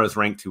Kamara is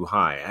ranked too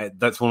high.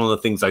 That's one of the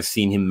things I've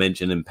seen him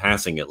mention in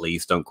passing, at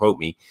least. Don't quote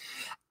me.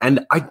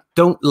 And I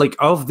don't, like,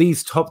 of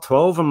these top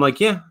 12, I'm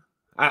like, yeah,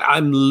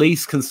 I'm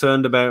least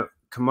concerned about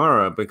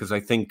Kamara because I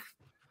think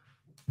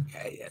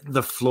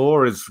the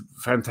floor is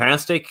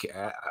fantastic.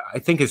 I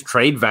think his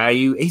trade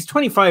value, he's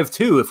 25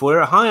 too. If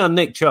we're high on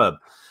Nick Chubb,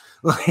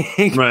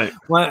 right?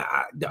 Well,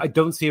 I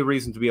don't see a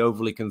reason to be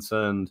overly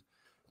concerned.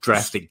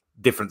 Drastic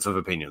difference of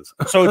opinions.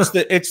 So it's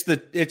the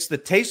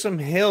Taysom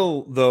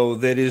Hill though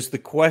that is the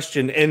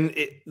question, and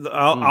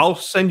I'll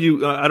send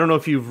you. I don't know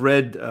if you've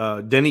read.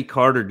 Denny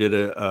Carter did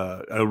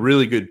a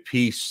really good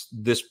piece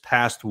this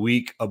past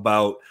week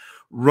about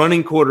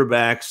running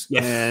quarterbacks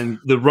and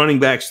the running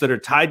backs that are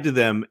tied to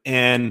them.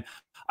 And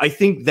I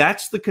think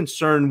that's the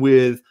concern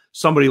with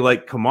somebody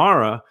like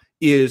Kamara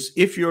is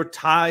if you're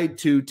tied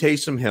to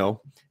Taysom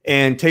Hill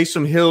and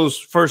Taysom Hill's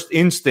first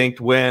instinct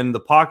when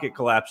the pocket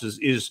collapses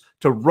is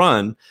to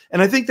run.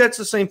 And I think that's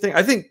the same thing.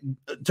 I think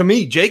to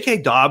me,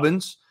 J.K.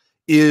 Dobbins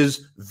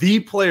is the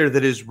player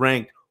that is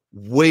ranked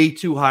way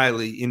too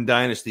highly in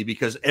Dynasty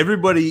because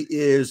everybody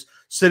is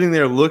sitting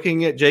there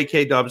looking at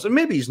J.K. Dobbins, and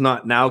maybe he's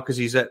not now because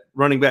he's at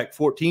running back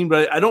 14,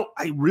 but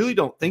I really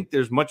don't think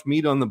there's much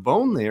meat on the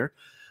bone there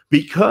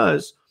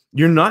because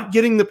you're not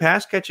getting the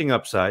pass catching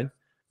upside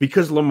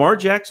because Lamar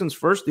Jackson's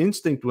first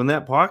instinct when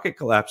that pocket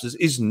collapses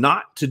is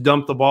not to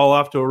dump the ball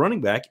off to a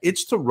running back.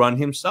 It's to run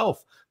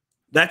himself.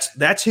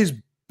 That's his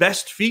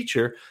best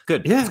feature.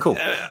 Good. Yeah. That's cool.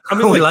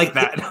 We like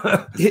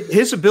that.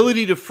 His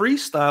ability to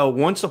freestyle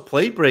once a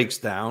play breaks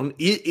down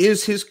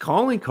is his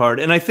calling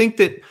card. And I think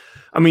that,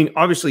 I mean,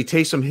 obviously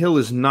Taysom Hill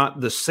is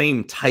not the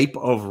same type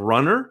of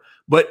runner,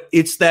 but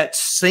it's that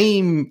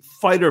same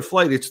fight or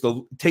flight. It's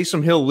the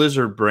Taysom Hill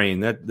lizard brain.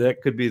 That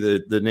could be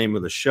the name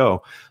of the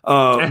show.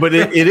 But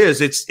it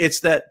is. It's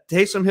that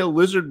Taysom Hill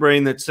lizard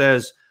brain that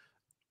says,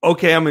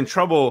 okay, I'm in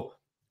trouble,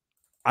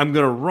 I'm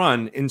going to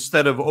run,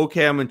 instead of,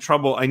 okay, I'm in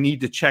trouble, I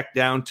need to check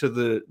down to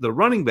the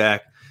running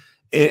back.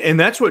 And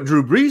that's what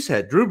Drew Brees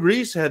had. Drew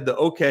Brees had the,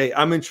 okay,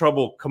 I'm in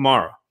trouble,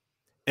 Kamara.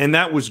 And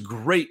that was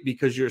great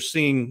because you're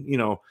seeing,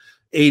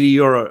 80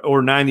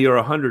 or 90 or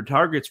 100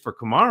 targets for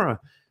Kamara.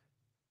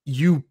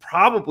 You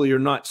probably are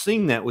not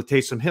seeing that with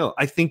Taysom Hill.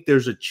 I think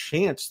there's a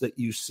chance that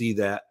you see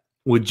that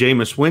with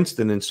Jameis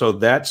Winston. And so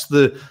that's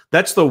the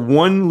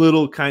one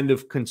little kind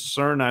of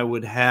concern I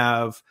would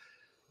have,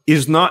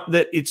 is not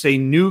that it's a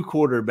new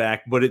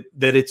quarterback, but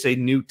that it's a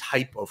new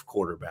type of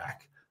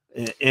quarterback.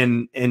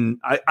 And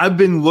I've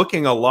been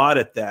looking a lot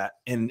at that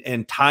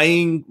and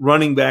tying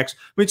running backs. I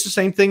mean, it's the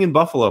same thing in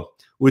Buffalo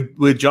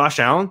with Josh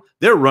Allen.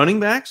 Their running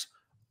backs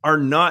are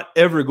not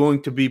ever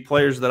going to be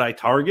players that I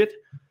target,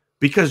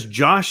 because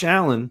Josh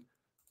Allen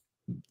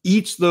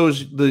eats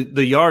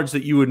the yards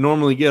that you would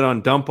normally get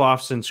on dump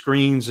offs and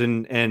screens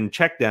and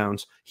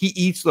checkdowns. He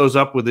eats those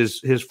up with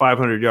his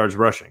 500 yards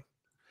rushing.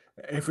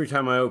 Every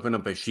time I open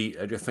up a sheet,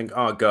 I just think,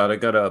 oh, God, I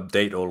got to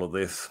update all of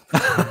this.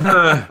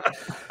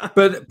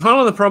 But part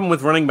of the problem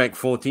with running back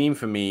 14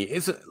 for me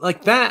is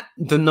like that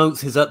denotes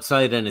his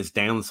upside and his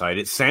downside.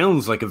 It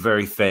sounds like a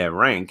very fair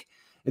rank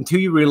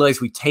until you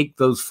realize we take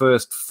those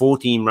first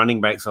 14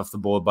 running backs off the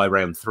board by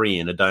round 3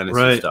 in a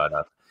Dynasty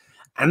startup.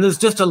 And there's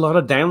just a lot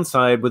of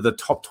downside with the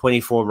top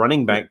 24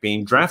 running back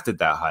being drafted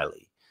that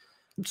highly.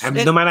 And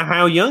no matter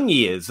how young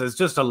he is, there's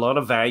just a lot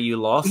of value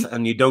loss,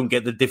 and you don't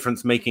get the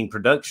difference-making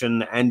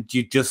production, and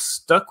you're just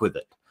stuck with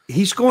it.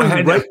 He's going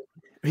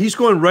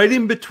right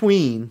in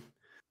between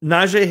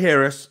Najee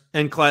Harris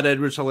and Clyde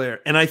Edwards-Helaire,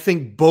 and I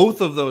think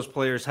both of those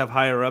players have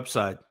higher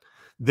upside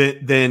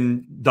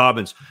than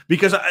Dobbins,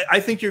 because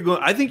I think you're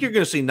going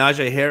to see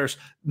Najee Harris.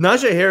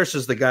 Najee Harris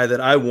is the guy that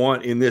I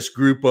want in this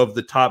group of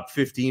the top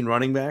 15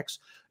 running backs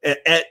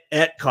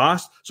at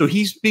cost. So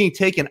he's being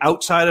taken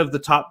outside of the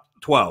top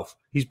 12.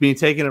 He's being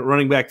taken at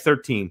running back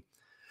 13.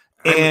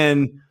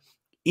 And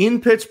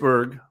in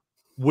Pittsburgh,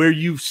 where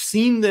you've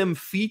seen them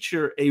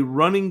feature a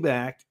running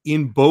back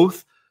in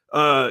both,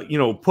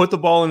 put the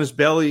ball in his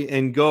belly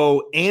and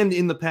go, and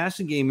in the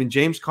passing game in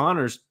James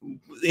Conner's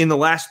in the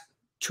last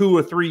 2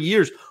 or 3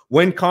 years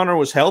when Conner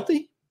was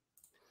healthy,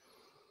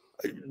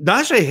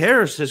 Najee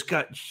Harris has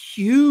got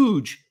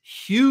huge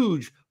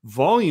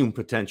volume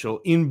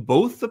potential in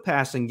both the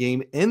passing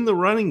game and the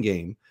running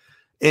game.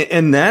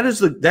 And that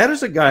is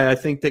a guy I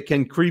think that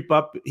can creep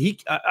up.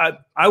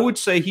 I would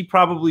say he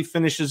probably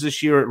finishes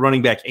this year at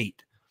running back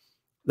 8.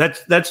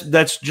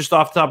 That's just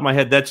off the top of my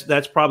head.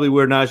 That's probably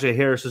where Najee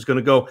Harris is going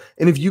to go.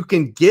 And if you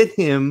can get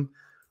him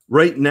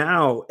right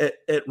now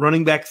at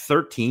running back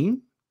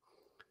 13,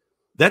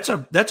 that's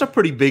a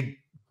pretty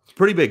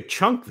big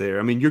chunk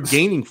there. I mean, you're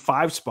gaining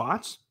 5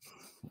 spots.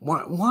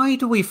 Why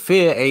do we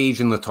fear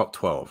age in the top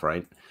 12,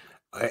 right?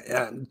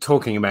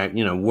 Talking about,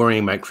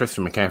 worrying about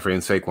Christian McCaffrey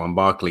and Saquon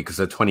Barkley because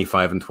they're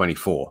 25 and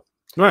 24.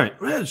 Right.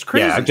 It's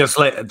crazy. Yeah, just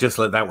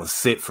let that one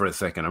sit for a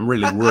second. I'm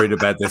really worried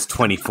about this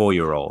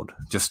 24-year-old.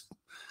 Just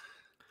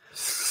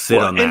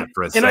sit on that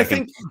for a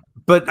second.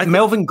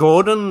 Melvin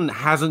Gordon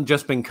hasn't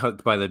just been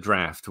cooked by the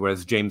draft,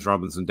 whereas James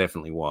Robinson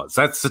definitely was.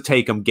 That's the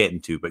take I'm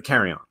getting to, but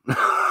carry on.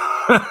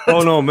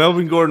 Oh no,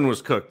 Melvin Gordon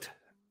was cooked.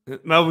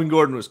 Melvin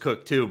Gordon was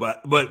cooked too,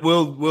 but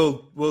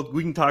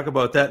we can talk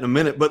about that in a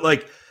minute. But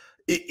like,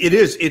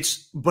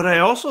 but I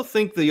also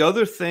think the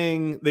other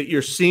thing that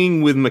you're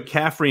seeing with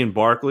McCaffrey and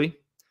Barkley,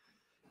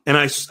 and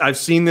I've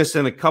seen this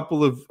in a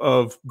couple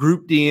of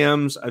group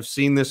DMs, I've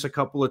seen this a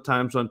couple of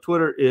times on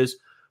Twitter, is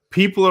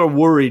people are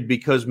worried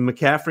because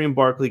McCaffrey and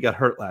Barkley got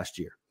hurt last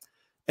year,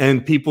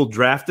 and people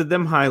drafted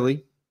them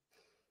highly,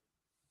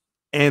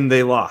 and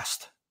they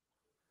lost.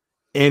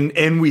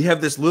 And we have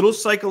this little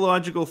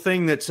psychological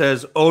thing that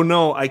says, oh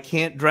no, I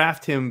can't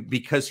draft him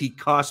because he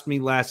cost me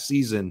last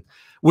season,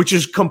 which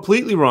is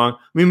completely wrong. I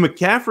mean,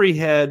 McCaffrey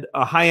had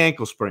a high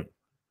ankle sprain,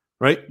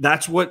 right?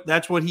 That's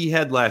what he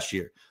had last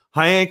year.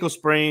 High ankle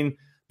sprain.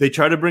 They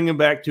tried to bring him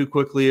back too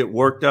quickly. It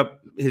worked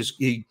up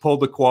he pulled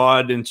the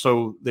quad, and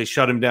so they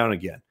shut him down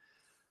again.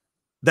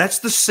 That's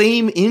the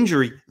same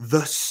injury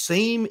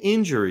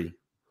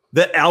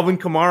that Alvin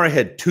Kamara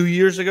had 2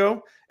 years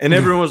ago. And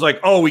everyone was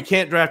like, oh, we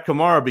can't draft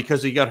Kamara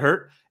because he got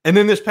hurt. And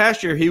then this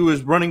past year, he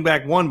was running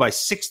back 1 by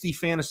 60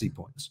 fantasy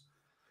points.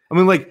 I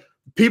mean, like,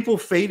 people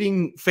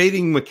fading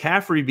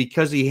McCaffrey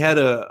because he had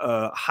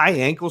a high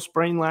ankle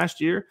sprain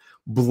last year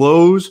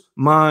blows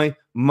my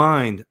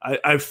mind.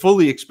 I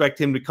fully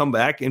expect him to come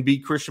back and be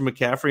Christian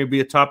McCaffrey and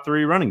be a top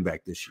 3 running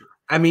back this year.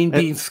 I mean,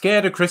 being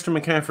scared of Christian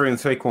McCaffrey and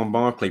Saquon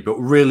Barkley, but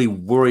really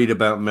worried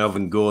about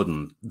Melvin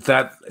Gordon.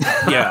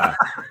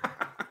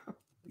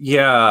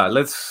 Yeah,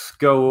 let's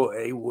go.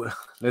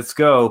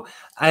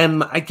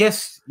 I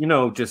guess,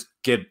 just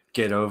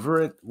get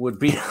over it would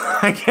be,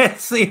 I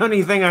guess, the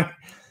only thing I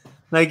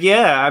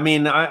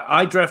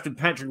drafted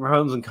Patrick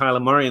Mahomes and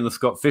Kyler Murray in the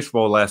Scott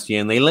Fishbowl last year,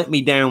 and they let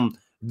me down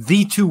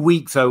the 2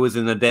 weeks I was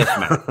in a death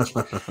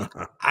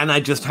match, and I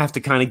just have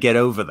to kind of get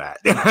over that.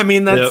 I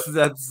mean, that's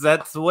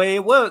the way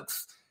it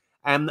works,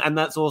 and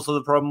that's also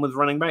the problem with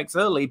running backs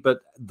early.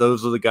 But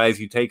those are the guys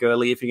you take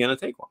early if you're going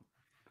to take one,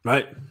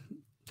 right?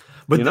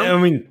 But I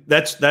mean,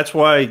 that's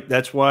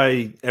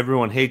why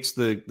everyone hates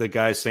the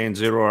guys saying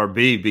zero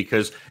RB,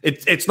 because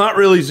it's not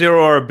really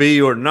zero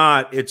RB or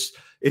not.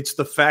 It's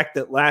the fact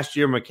that last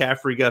year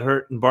McCaffrey got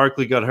hurt and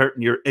Barkley got hurt,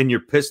 and you're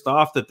pissed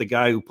off that the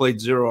guy who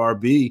played zero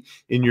RB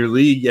in your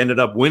league ended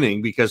up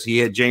winning because he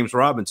had James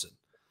Robinson.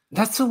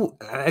 That's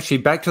actually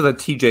back to the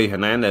TJ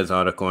Hernandez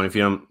article. And if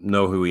you don't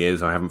know who he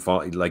is, I haven't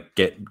followed. Like,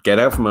 get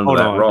out from under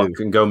that rock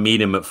and go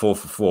meet him at 4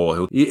 for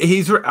 4.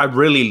 I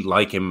really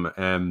like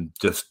him.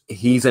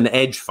 He's an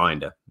edge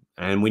finder,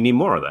 and we need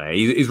more of that.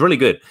 He's really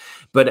good.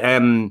 But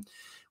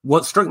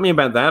what struck me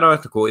about that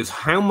article is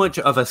how much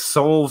of a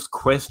solved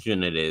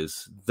question it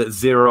is that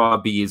zero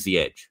RB is the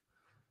edge.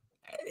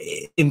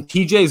 In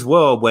TJ's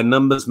world, where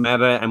numbers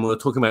matter, and we're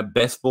talking about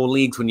best ball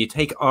leagues, when you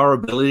take our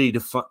ability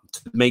to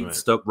make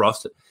stuff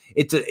roster,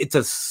 it's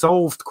a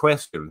solved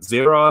question.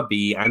 Zero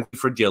RB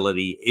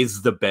anti-fragility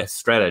is the best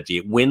strategy.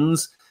 It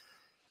wins,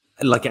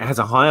 like it has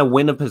a higher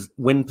win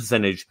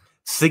percentage,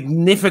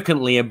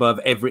 significantly above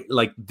every.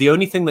 Like the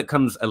only thing that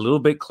comes a little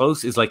bit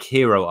close is like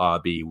hero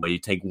RB, where you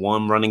take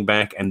one running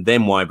back and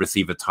then wide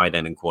receiver, tight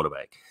end, and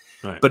quarterback.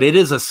 Right. But it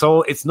is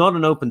it's not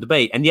an open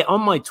debate. And yet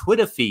on my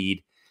Twitter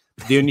feed,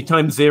 the only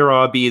time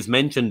zero RB is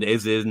mentioned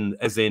is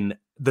as in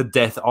the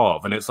death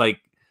of, and it's like,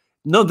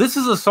 no, this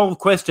is a solved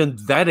question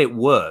that it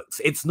works.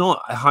 It's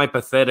not a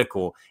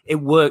hypothetical. It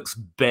works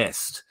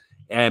best.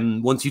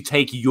 Once you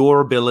take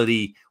your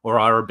ability or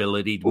our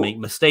ability to make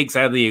mistakes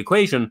out of the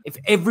equation, if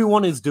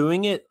everyone is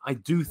doing it, I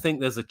do think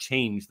there's a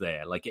change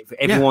there. Like if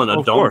everyone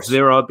adopts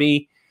zero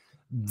RB,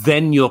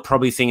 then you're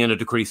probably seeing a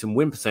decrease in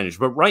win percentage.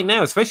 But right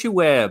now, especially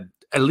where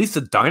at least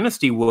the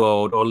Dynasty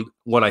world, or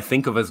what I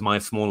think of as my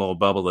small little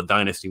bubble, the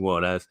Dynasty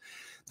world, as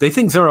they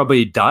think zero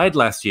RB died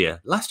last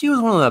year. Last year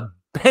was one of the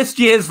best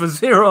years for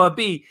zero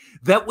RB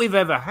that we've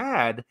ever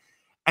had.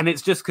 And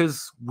it's just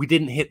because we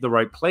didn't hit the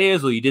right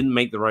players or you didn't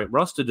make the right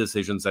roster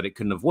decisions that it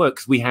couldn't have worked,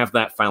 because we have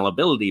that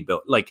fallibility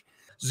built. Like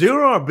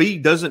zero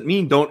RB doesn't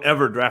mean don't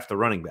ever draft a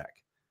running back.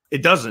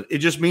 It doesn't. It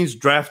just means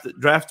draft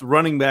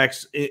running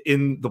backs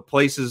in the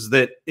places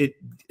that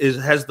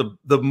has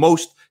the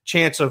most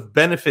chance of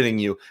benefiting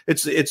you.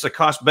 It's a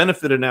cost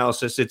benefit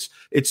analysis.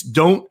 It's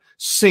don't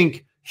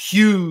sink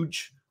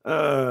huge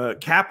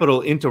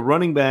capital into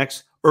running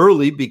backs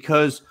early,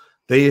 because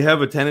they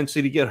have a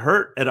tendency to get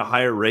hurt at a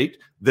higher rate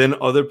than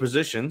other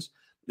positions.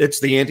 It's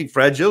the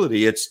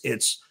anti-fragility. It's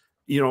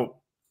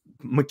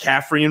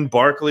McCaffrey and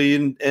Barkley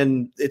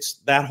and it's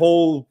that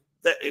whole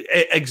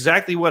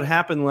exactly what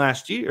happened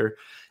last year.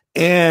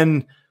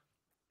 And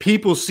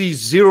people see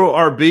zero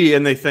RB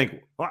and they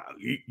think, wow,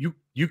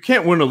 you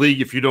can't win a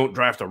league if you don't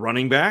draft a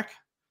running back.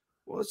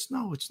 Well, it's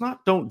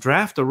not don't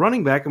draft a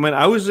running back. I mean,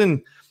 I was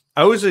in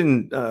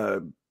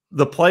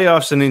the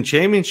playoffs and in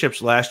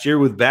championships last year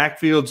with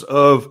backfields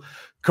of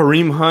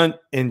Kareem Hunt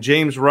and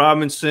James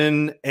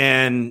Robinson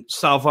and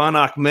Salvon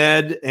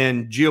Ahmed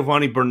and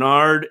Giovanni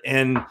Bernard,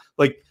 and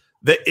like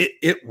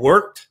it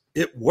worked.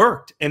 It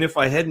worked. And if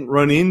I hadn't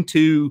run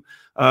into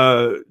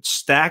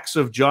stacks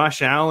of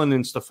Josh Allen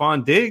and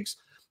Stephon Diggs,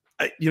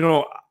 I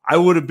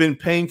would have been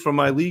paying for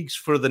my leagues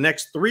for the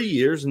next 3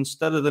 years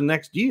instead of the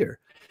next year.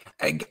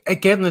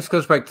 Again, this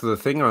goes back to the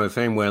thing I was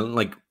saying where,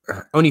 like,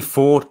 only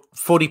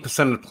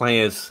 40% of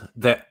players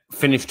that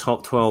finished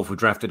top 12 were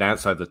drafted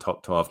outside the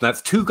top 12.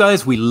 That's two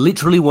guys we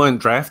literally weren't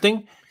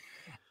drafting.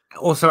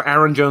 Also,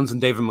 Aaron Jones and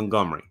David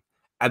Montgomery.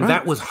 And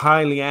that was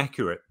highly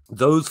accurate.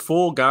 Those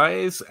four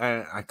guys,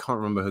 I can't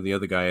remember who the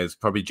other guy is,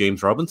 probably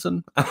James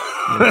Robinson.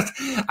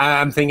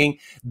 I'm thinking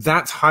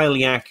that's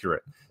highly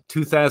accurate.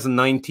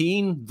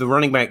 2019, the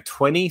running back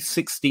 20,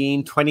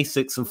 16,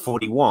 26, and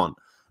 41.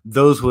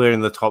 Those were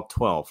in the top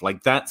 12.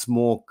 Like, that's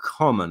more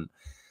common.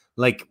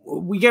 Like,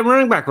 we get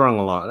running back wrong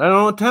a lot. I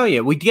don't want to tell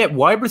you. We get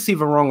wide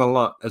receiver wrong a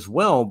lot as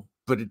well,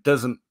 but it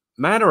doesn't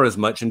matter as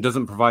much and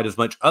doesn't provide as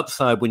much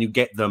upside when you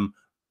get them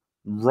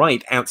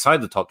right outside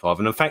the top 12.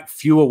 And in fact,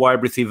 fewer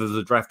wide receivers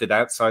are drafted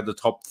outside the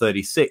top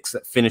 36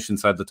 that finish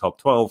inside the top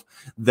 12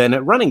 than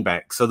at running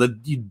back. So the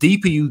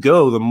deeper you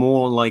go, the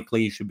more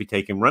likely you should be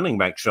taking running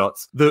back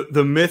shots.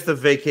 The myth of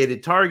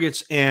vacated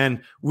targets,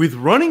 and with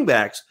running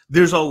backs,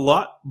 there's a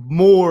lot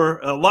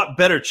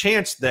better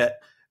chance that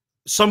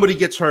somebody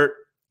gets hurt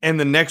and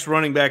the next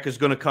running back is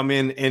going to come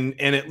in and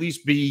at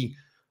least be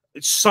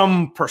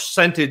some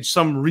percentage,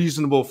 some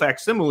reasonable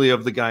facsimile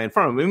of the guy in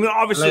front of him. I mean,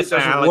 obviously, it doesn't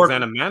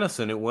Alexander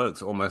Madison, it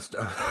works almost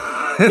all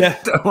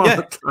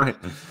the time.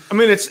 I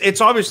mean,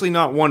 it's obviously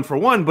not one for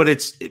one,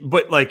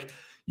 but like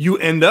you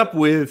end up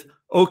with,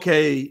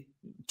 okay,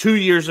 2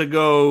 years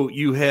ago,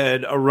 you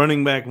had a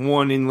running back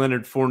one in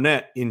Leonard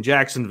Fournette in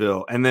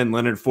Jacksonville, and then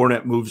Leonard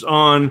Fournette moves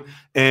on,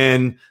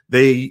 and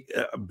they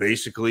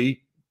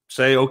basically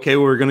say, okay,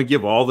 we're going to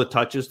give all the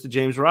touches to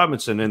James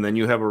Robinson, and then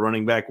you have a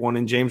running back one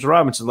in James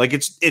Robinson. Like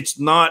it's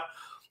not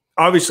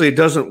obviously it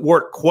doesn't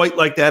work quite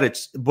like that.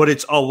 But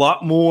it's a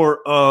lot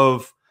more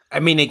of. I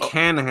mean, it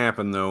can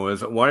happen though.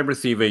 As a wide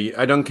receiver,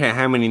 I don't care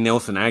how many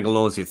Nelson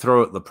Aguilars you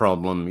throw at the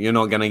problem, you're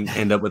not going to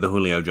end up with a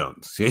Julio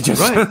Jones. You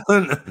just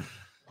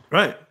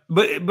right.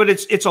 But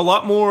it's a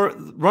lot more.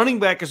 Running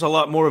back is a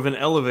lot more of an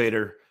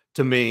elevator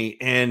to me,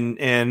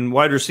 and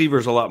wide receiver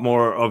is a lot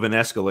more of an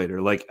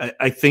escalator. Like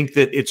I think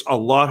that it's a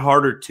lot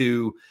harder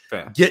to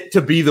get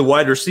to be the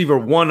wide receiver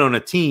one on a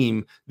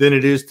team than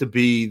it is to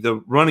be the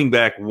running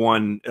back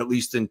one, at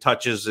least in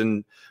touches,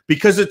 and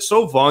because it's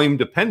so volume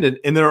dependent,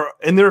 and there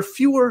are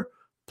fewer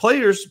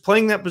players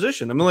playing that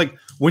position. I mean, like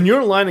when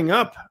you're lining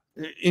up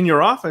in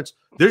your offense,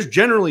 there's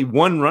generally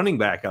one running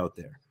back out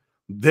there.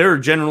 There are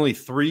generally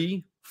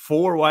 3-4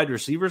 wide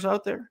receivers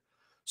out there.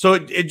 So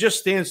it just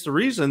stands to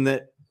reason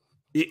that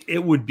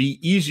it would be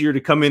easier to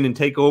come in and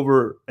take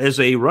over as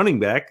a running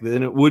back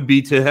than it would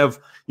be to have,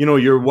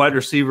 your wide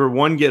receiver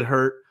one get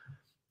hurt.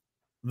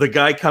 The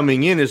guy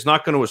coming in is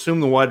not going to assume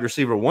the wide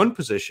receiver one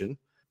position.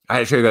 I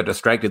actually got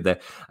distracted there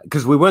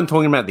because we weren't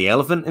talking about the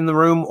elephant in the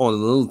room or the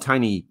little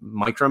tiny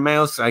micro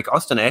mouse. Like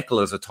Austin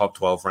Eckler is a top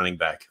 12 running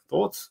back.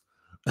 Thoughts?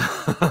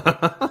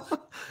 I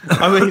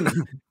mean,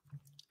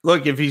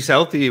 look, if he's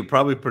healthy, he'll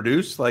probably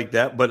produce like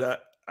that.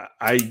 But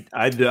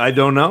I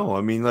don't know.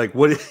 I mean, like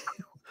what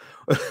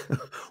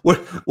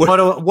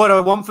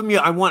I want from you?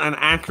 I want an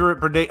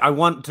accurate predict. I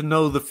want to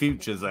know the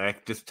future,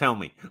 Zach. Just tell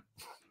me.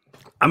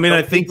 I mean,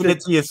 I think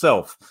it's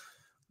yourself.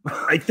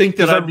 I think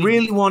that I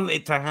really want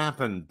it to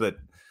happen, but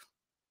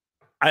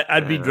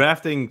I'd be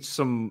drafting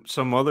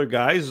some other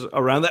guys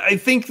around that. I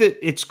think that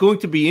it's going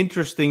to be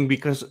interesting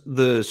because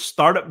the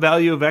startup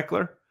value of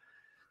Eckler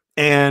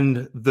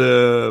and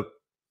the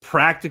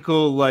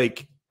practical,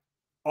 like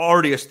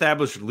already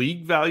established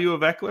league value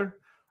of Eckler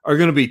are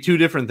going to be two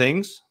different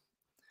things.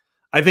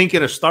 I think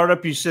in a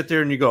startup, you sit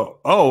there and you go,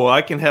 oh,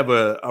 I can have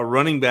a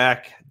running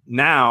back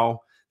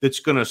now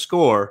that's going to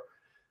score.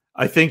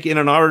 I think in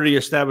an already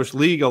established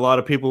league, a lot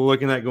of people are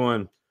looking at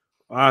going,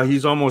 wow,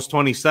 he's almost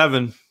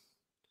 27.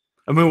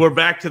 I mean, we're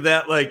back to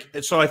that.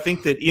 So I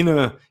think that in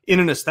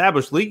an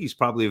established league, he's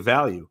probably a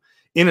value.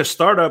 In a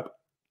startup,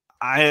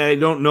 I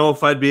don't know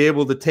if I'd be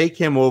able to take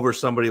him over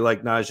somebody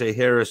like Najee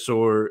Harris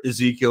or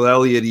Ezekiel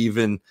Elliott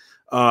even.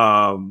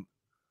 But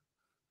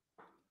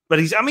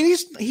he's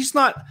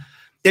not.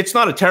 It's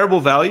not a terrible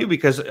value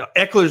because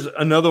Eckler's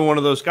another one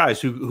of those guys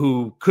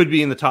who could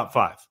be in the top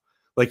 5.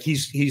 Like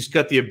he's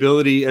got the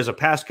ability as a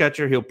pass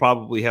catcher. He'll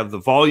probably have the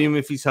volume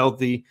if he's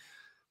healthy.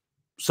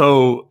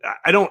 So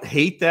I don't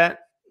hate that,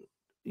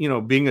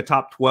 being a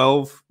top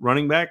 12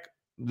 running back.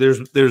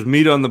 There's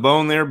meat on the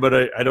bone there,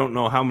 but I don't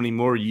know how many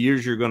more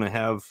years you're going to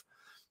have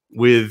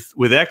with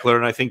Eckler.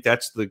 And I think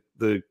that's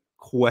the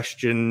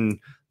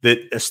question that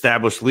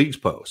established leagues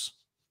pose.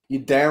 You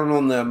down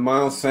on the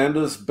Miles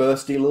Sanders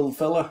bursty little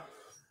fella?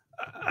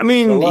 I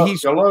mean,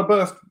 he's a lot of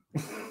burst.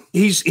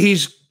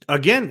 He's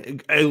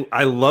again.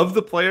 I love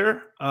the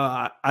player.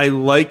 I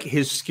like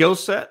his skill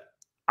set.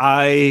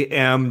 I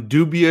am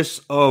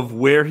dubious of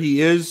where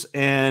he is,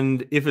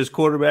 and if his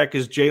quarterback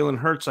is Jalen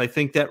Hurts, I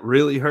think that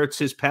really hurts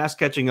his pass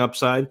catching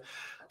upside.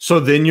 So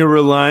then you're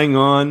relying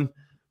on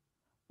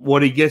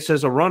what he gets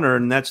as a runner,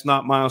 and that's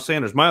not Miles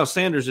Sanders. Miles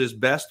Sanders is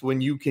best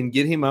when you can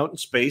get him out in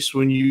space,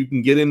 when you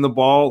can get him the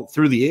ball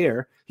through the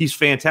air. He's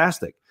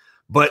fantastic,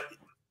 but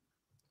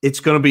it's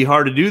going to be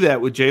hard to do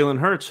that with Jalen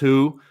Hurts,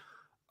 who,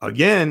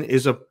 again,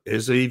 is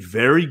a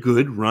very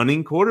good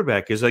running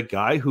quarterback, is a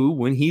guy who,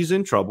 when he's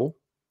in trouble,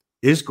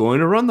 is going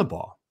to run the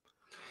ball.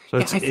 So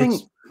I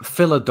think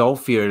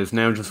Philadelphia is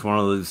now just one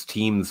of those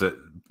teams that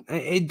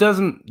it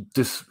doesn't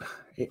just.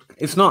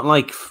 It's not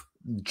like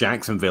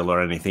Jacksonville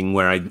or anything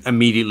where I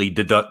immediately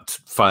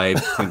deduct 5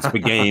 points per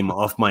game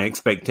off my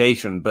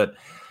expectation, but.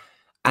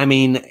 I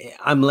mean,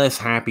 I'm less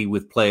happy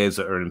with players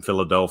that are in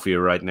Philadelphia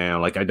right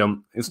now.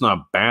 It's not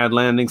a bad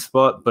landing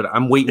spot, but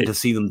I'm waiting to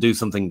see them do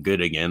something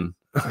good again.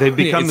 They've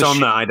become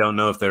I don't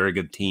know if they're a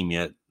good team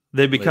yet.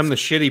 They become the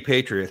shitty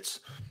Patriots.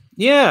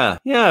 Yeah,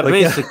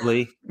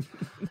 basically.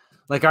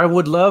 I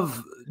would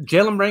love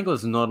Jalen Branko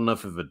is not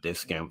enough of a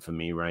discount for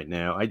me right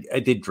now. I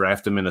did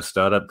draft him in a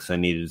startup because I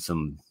needed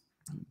some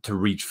to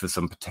reach for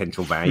some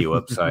potential value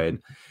upside.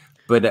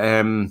 But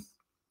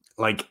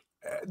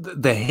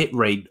the hit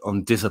rate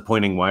on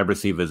disappointing wide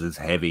receivers is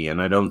heavy,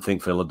 and I don't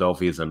think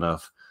Philadelphia is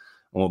enough.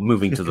 Or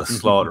moving to the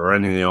slot or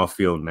any of the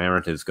off-field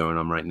narratives going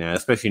on right now,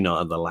 especially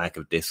not at the lack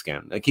of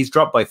discount. He's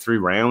dropped by 3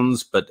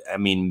 rounds, but I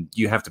mean,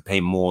 you have to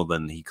pay more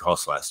than he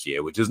cost last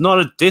year, which is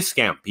not a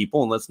discount,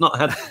 people. That's not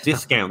how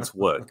discounts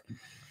work.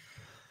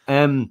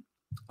 Is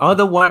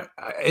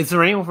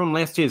there anyone from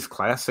last year's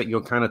class that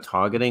you're kind of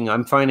targeting?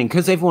 I'm finding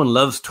because everyone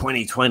loves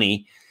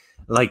 2020,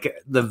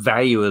 the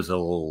value is a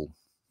little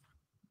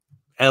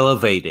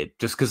elevated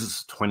just because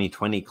it's a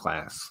 2020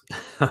 class.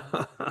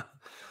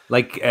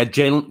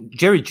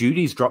 Jerry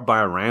Judy's dropped by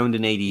a round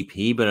in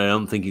ADP, but I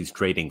don't think he's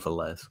trading for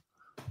less.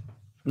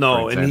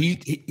 No, and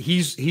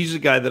he's a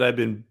guy that I've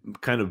been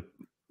kind of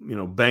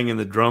banging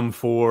the drum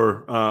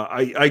for.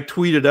 I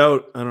tweeted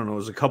out, I don't know, it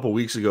was a couple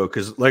weeks ago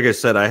because, like I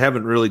said, I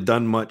haven't really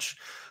done much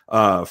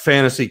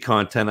fantasy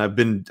content. I've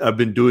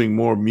been doing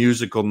more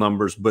musical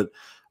numbers, but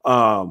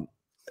I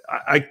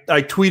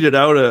tweeted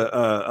out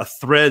a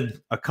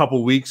thread a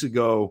couple weeks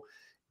ago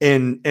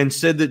and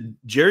said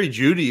that Jerry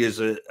Jeudy is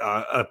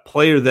a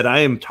player that I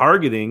am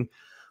targeting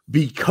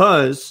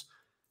because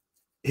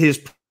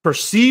his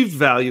perceived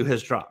value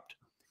has dropped.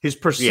 His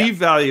perceived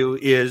value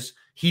is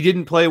he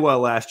didn't play well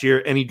last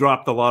year and he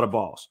dropped a lot of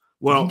balls.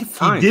 Well,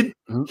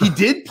 he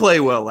did play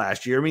well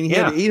last year. I mean, he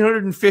had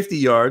 850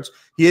 yards.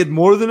 He had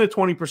more than a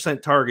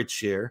 20% target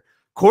share.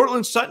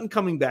 Cortland Sutton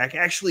coming back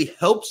actually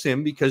helps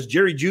him because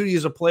Jerry Jeudy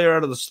is a player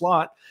out of the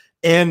slot.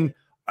 And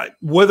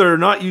whether or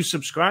not you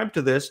subscribe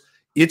to this,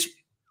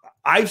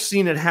 I've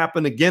seen it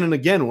happen again and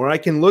again where I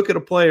can look at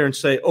a player and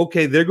say,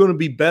 okay, they're going to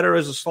be better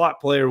as a slot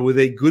player with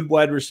a good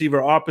wide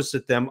receiver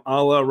opposite them,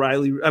 a la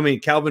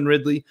Calvin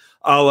Ridley,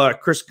 a la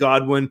Chris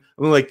Godwin.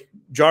 I mean, like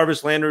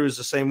Jarvis Landry was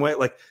the same way.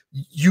 Like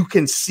you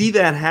can see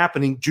that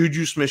happening.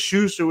 Juju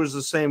Smith-Schuster was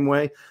the same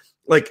way.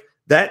 Like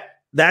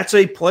that's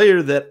a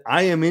player that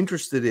I am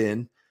interested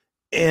in.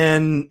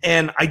 And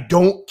I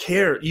don't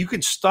care. You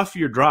can stuff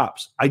your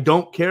drops. I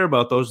don't care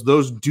about those.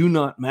 Those do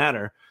not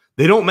matter.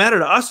 They don't matter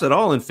to us at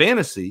all in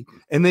fantasy,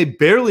 and they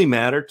barely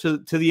matter to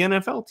the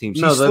NFL teams.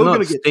 No, they're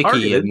not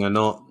sticky, and they're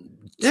not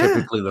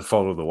typically the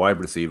fault of the wide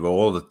receiver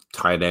or the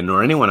tight end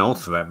or anyone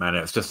else for that matter.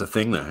 It's just a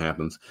thing that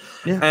happens.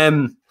 Yeah.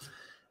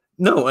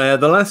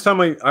 The last time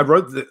I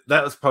wrote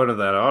that was part of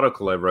that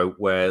article I wrote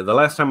where the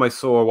last time I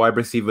saw a wide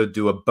receiver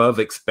do above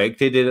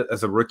expected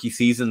as a rookie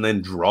season,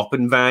 then drop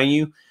in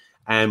value,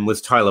 and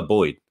was Tyler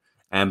Boyd.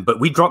 But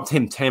we dropped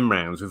him 10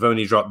 rounds. We've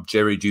only dropped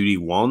Jerry Jeudy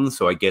 1,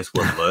 so I guess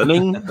we're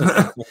learning.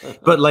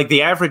 But like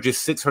the average is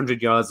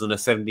 600 yards and a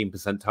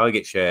 17%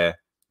 target share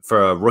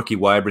for a rookie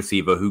wide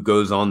receiver who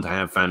goes on to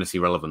have fantasy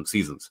relevant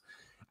seasons.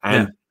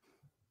 And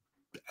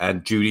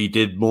Jeudy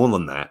did more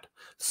than that.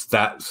 So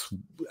that's,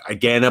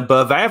 again,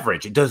 above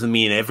average. It doesn't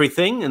mean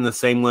everything. In the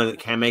same way that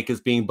Cam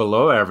Akers being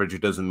below average,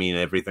 it doesn't mean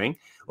everything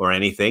or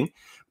anything.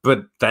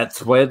 But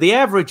that's where the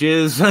average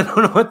is. I don't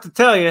know what to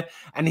tell you.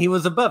 And he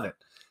was above it.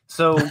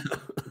 So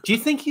do you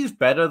think he's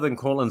better than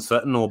Cortland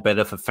Sutton or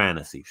better for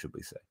fantasy, should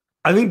we say?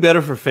 I think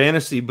better for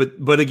fantasy,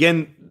 but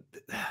again,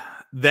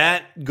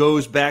 that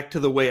goes back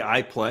to the way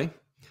I play.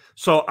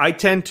 So I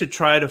tend to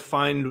try to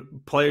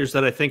find players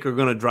that I think are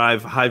going to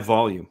drive high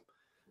volume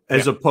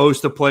as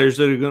opposed to players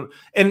that are going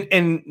to,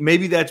 and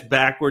maybe that's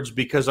backwards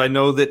because I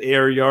know that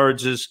air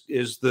yards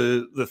is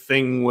the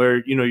thing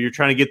where, you know, you're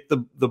trying to get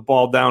the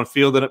ball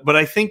downfield. But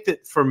I think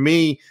that for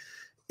me,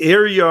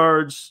 air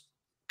yards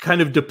kind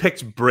of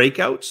depicts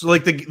breakouts.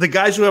 Like the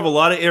guys who have a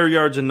lot of air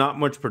yards and not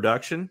much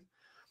production,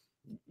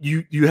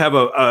 you have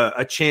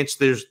a chance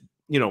there's,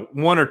 you know,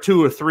 one or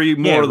two or three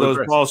more of those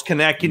balls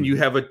connect and you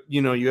have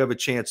a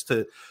chance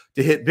to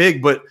hit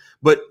big. But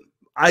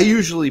I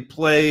usually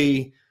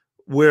play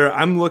where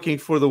I'm looking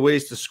for the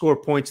ways to score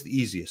points the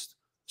easiest.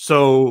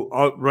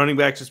 So running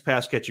backs is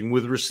pass catching.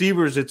 With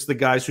receivers, it's the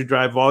guys who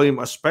drive volume,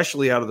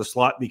 especially out of the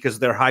slot because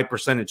they're high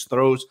percentage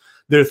throws.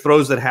 They're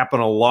throws that happen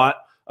a lot,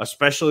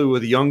 especially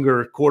with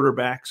younger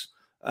quarterbacks.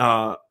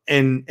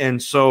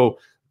 And so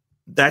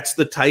that's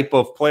the type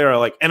of player I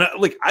like. And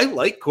I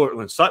like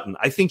Cortland Sutton.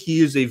 I think he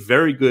is a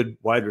very good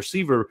wide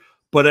receiver,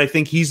 but I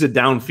think he's a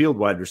downfield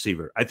wide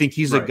receiver. I think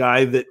he's a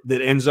guy that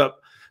ends up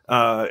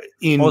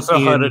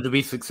harder to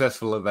be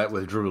successful at that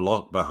with Drew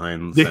Lock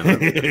behind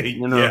center,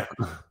 you know?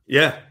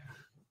 Yeah.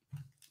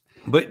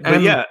 But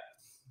yeah,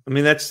 I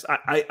mean,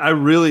 I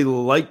really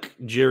like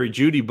Jerry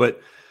Jeudy,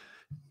 but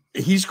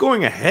he's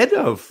going ahead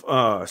of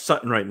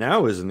Sutton right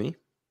now, isn't he?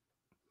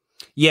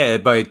 Yeah,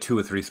 by 2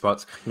 or 3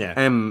 spots. Yeah.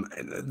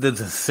 The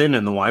sin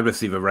in the wide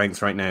receiver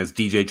ranks right now is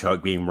DJ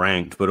Chark being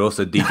ranked, but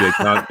also DJ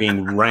Chark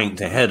being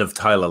ranked ahead of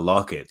Tyler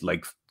Lockett.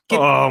 Like, get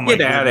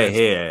out of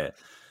here,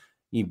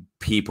 you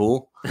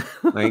people.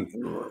 Like,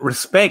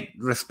 respect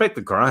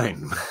the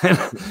grind.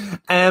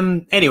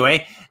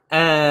 Anyway,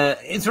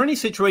 is there any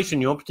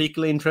situation you're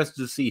particularly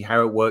interested to see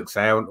how it works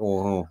out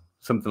or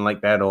something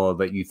like that, or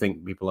that you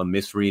think people are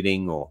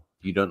misreading or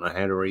you don't know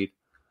how to read?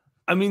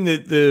 I mean,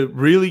 the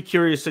really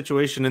curious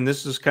situation, and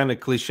this is kind of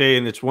cliche,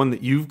 and it's one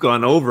that you've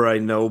gone over, I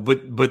know,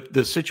 but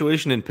the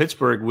situation in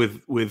Pittsburgh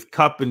with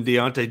Kupp and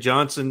Deontay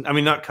Johnson, I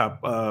mean, not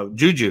Kupp,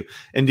 Juju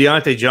and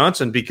Deontay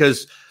Johnson,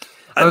 because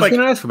I was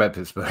going to ask about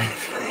Pittsburgh.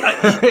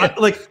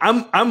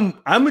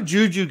 I'm a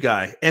Juju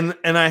guy, and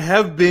I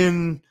have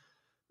been,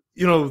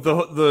 you know,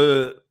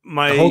 the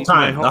whole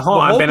time.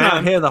 I've been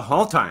out here the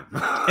whole time,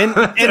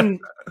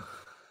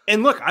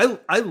 And look,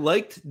 I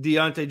liked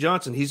Deontay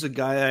Johnson. He's a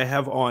guy I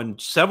have on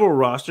several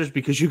rosters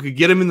because you could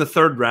get him in the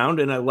 3rd round,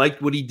 and I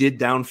liked what he did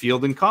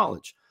downfield in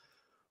college.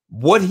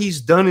 What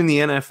he's done in the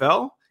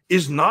NFL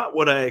is not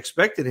what I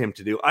expected him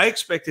to do. I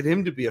expected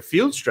him to be a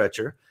field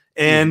stretcher,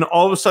 and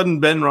all of a sudden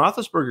Ben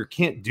Roethlisberger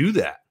can't do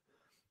that.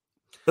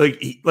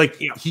 He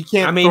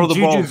can't. I mean, throw the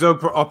Juju's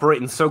ball.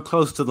 operating so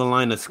close to the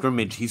line of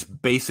scrimmage, he's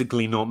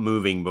basically not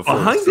moving before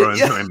it's thrown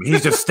to him.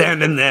 He's just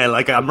standing there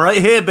like, I'm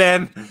right here,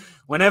 Ben.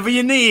 Whenever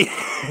you need.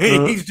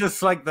 He's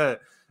just like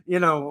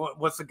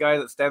what's the guy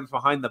that stands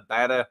behind the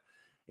batter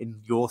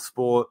in your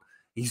sport?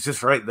 He's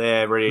just right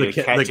there, ready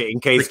to catch it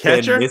in case the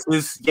catcher? Ben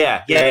misses.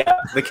 Yeah.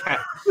 The cat.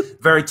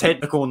 Very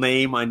technical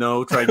name, I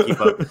know. Try and keep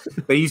up,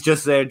 but he's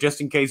just there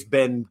just in case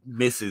Ben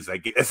misses,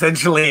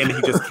 essentially, and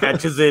he just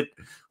catches it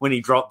when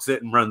he drops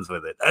it and runs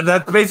with it. And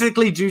that's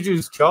basically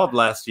Juju's job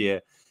last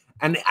year,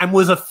 and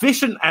was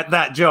efficient at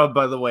that job,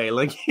 by the way.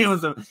 Like he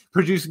was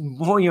producing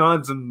more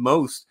yards than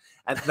most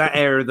at that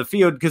area of the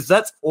field because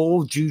that's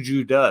all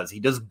Juju does. He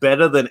does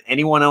better than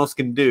anyone else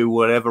can do,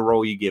 whatever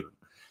role you give him.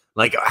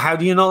 Like, how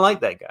do you not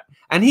like that guy?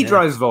 And he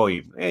drives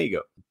volume. There you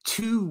go.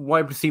 2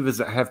 wide receivers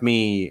that have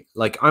me,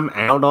 like,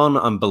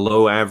 I'm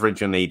below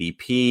average on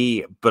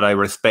ADP, but I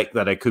respect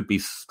that I could be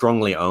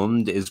strongly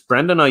owned, is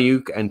Brandon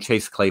Ayuk and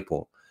Chase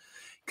Claypool.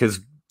 Because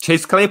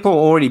Chase Claypool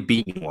already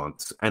beat me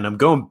once, and I'm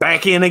going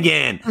back in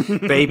again,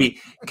 baby.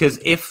 Because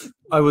if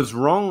I was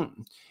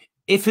wrong,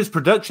 if his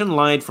production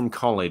lied from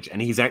college,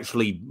 and he's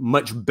actually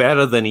much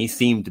better than he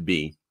seemed to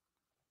be,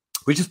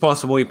 which is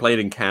possible, he played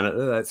in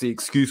Canada, that's the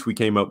excuse we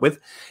came up with,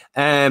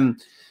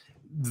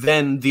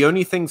 then the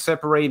only thing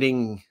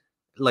separating,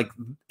 like,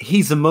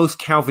 he's the most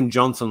Calvin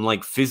Johnson,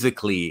 like,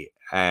 physically,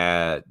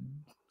 other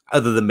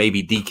than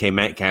maybe DK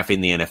Metcalf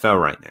in the NFL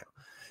right now.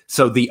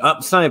 So the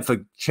upside for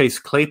Chase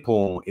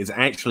Claypool is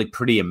actually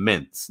pretty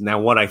immense. Now,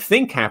 what I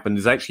think happened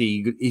is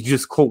actually he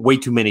just caught way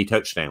too many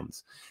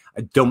touchdowns.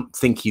 I don't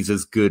think he's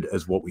as good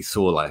as what we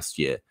saw last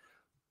year.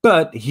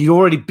 But he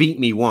already beat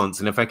me once,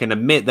 and if I can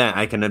admit that,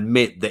 I can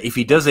admit that if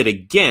he does it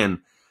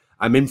again,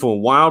 I'm in for a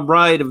wild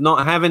ride of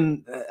not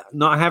having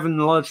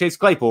a lot of Chase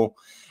Claypool.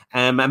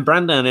 And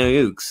Brandon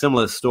Ayuk,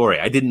 similar story.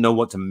 I didn't know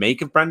what to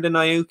make of Brandon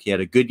Ayuk. He had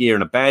a good year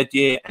and a bad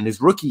year, and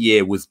his rookie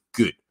year was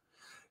good.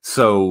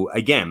 So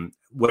again,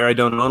 where I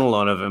don't own a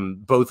lot of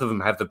them, both of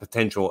them have the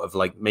potential of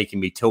like making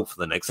me tilt for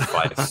the next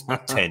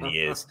 5 10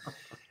 years.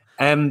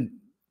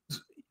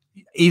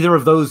 Either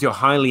of those you're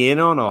highly in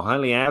on or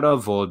highly out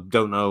of, or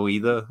don't know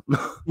either.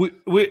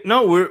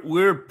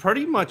 We're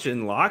pretty much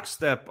in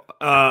lockstep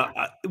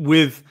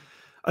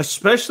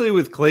especially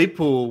with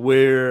Claypool,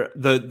 where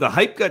the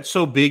hype got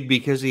so big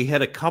because he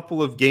had a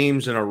couple of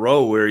games in a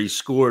row where he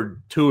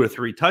scored 2 or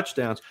 3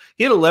 touchdowns.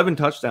 He had 11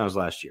 touchdowns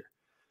last year.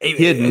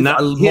 He had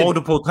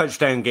multiple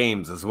touchdown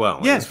games as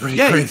well. Yes,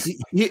 crazy.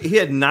 He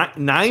had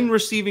 9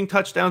 receiving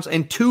touchdowns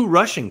and 2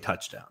 rushing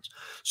touchdowns.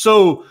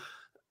 So,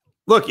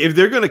 look, if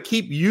they're going to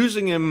keep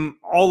using him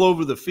all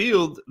over the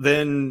field,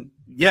 then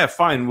yeah,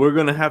 fine. We're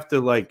going to have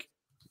to like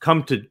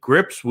come to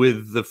grips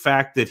with the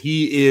fact that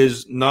he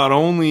is not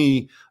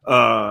only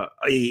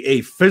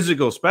a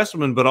physical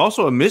specimen, but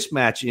also a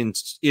mismatch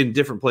in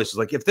different places.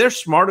 Like if they're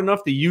smart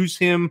enough to use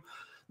him,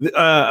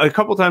 a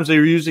couple times they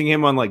were using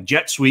him on like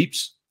jet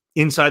sweeps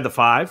inside the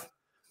 5,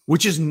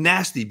 which is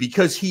nasty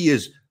because he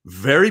is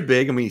very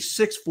big. I mean, he's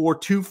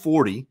 6'4",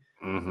 240.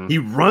 Mm-hmm. He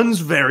runs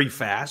very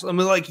fast. I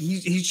mean, like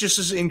he's just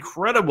this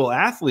incredible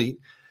athlete.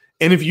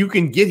 And if you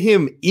can get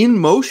him in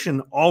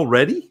motion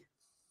already,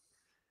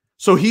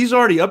 so he's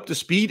already up to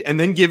speed, and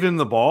then give him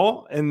the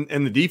ball, and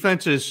the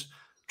defense is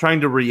trying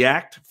to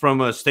react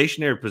from a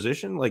stationary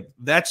position, like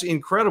that's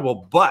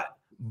incredible.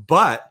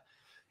 But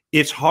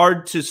it's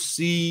hard to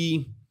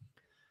see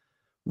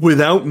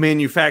without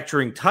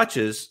manufacturing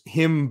touches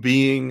him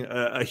being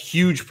a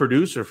huge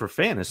producer for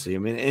fantasy. I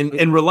mean,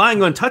 and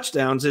relying on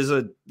touchdowns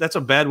that's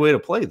a bad way to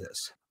play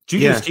this.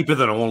 Juju's cheaper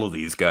than all of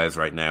these guys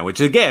right now, which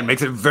again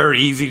makes it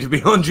very easy to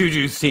be on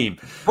Juju's team.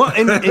 Well,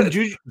 and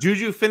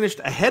Juju finished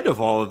ahead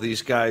of all of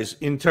these guys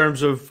in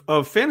terms of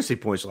fantasy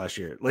points last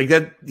year. Like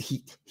that,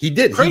 he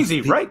did crazy,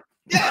 right?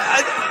 Yeah,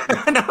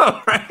 I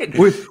know, right?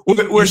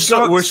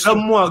 We're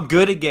somewhat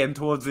good again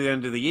towards the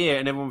end of the year,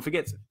 and everyone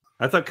forgets it.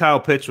 I thought Kyle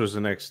Pitts was the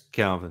next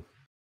Calvin.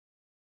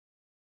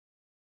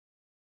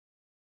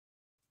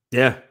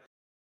 Yeah.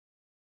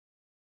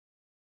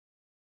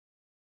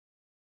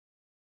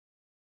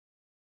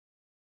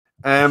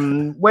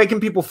 Where can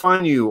people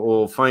find you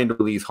or find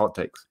all these hot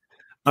takes?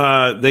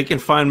 They can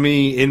find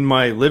me in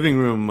my living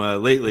room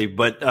lately,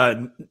 but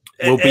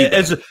we'll be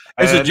as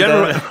a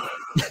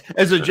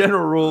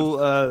general rule,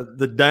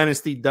 the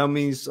Dynasty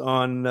Dummies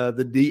on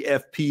the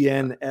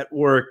DFPN at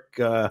work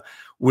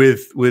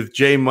with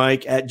J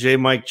Mike at J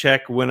Mike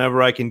Check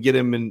whenever I can get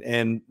him,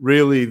 and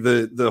really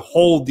the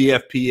whole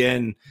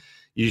DFPN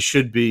you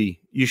should be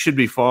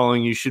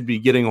following. You should be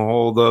getting a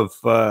hold of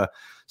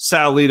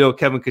Sal Lito,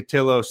 Kevin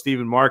Cotillo,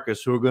 Stephen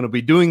Marcus, who are going to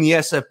be doing the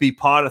SFB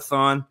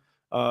Podathon.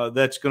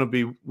 That's going to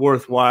be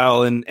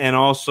worthwhile. And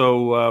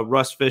also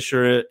Russ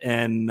Fisher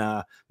and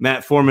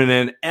Matt Foreman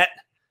and at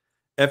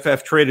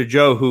FF Trader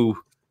Joe, who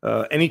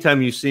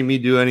anytime you see me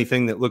do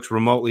anything that looks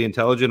remotely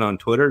intelligent on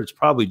Twitter, it's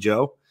probably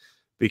Joe,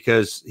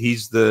 because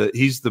he's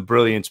the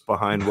brilliance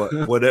behind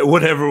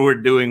whatever we're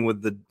doing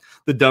with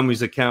the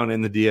Dummies account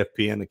and the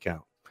DFPN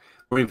account.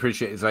 Really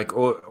appreciate it. It's like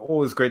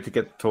always great to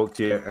get to talk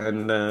to you,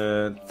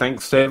 and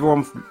thanks to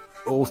everyone,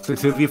 all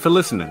 6 of you, for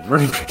listening.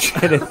 Really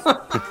appreciate it.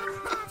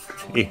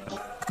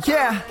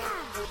 Yeah.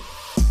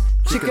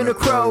 Chicken or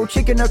crow,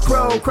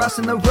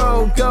 crossing the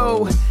road,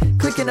 go.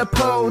 Clicking a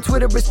poll,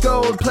 Twitter is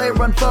gold, player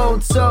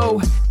unfold, so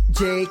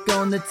Jake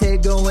on the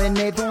table and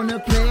Nate on the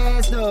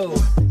plays, though.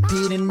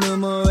 Pete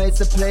enumerates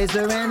the plays,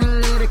 they're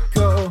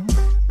analytical.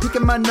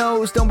 Picking my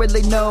nose, don't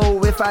really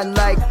know if I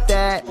like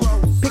that.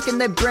 Picking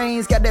their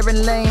brains, got different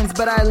lanes,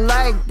 but I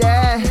like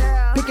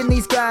that. Picking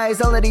these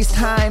guys, all of these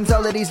times,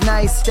 all of these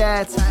nice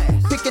stats.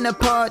 Picking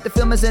apart, the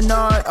film is an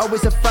art,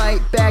 always a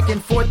fight back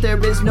and forth. There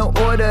is no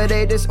order,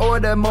 they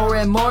disorder more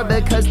and more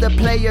because the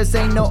players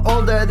ain't no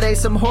older. They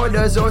some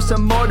hoarders or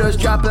some mortars,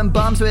 dropping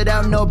bombs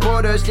without no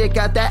borders. Jake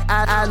got that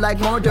I like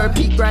mortar.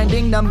 Pete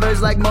grinding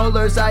numbers like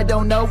molars. I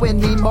don't know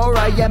anymore,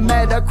 I am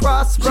at a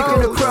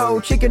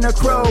crossroads. Chicken or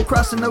crow,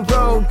 crossing the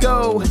road,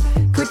 go.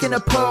 Clicking a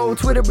poll,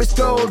 Twitter is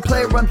gold,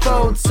 player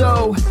unfold.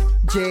 So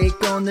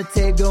Jake on the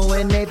table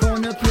and Nate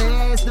on the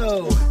plays,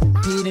 though.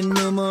 Pete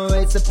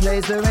enumerates the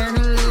plays, they're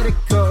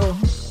analytical.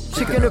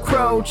 Chicken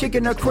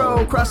or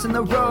crow, crossing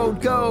the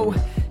road, go.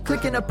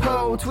 Clicking a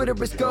poll,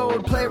 Twitter is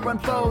gold, player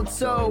unfold.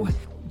 So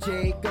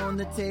Jake on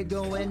the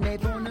table and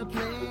Nate on the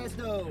plays,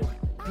 though.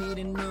 Pete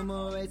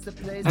enumerates the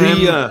plays.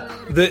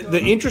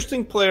 The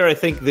interesting player I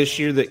think this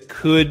year that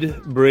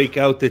could break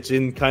out, that's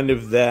in kind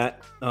of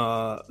that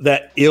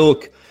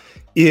ilk,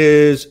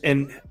 is,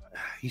 and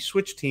he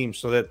switched teams,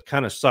 so that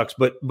kind of sucks,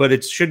 but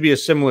it should be a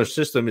similar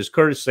system, is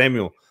Curtis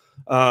Samuel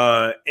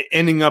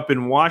ending up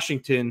in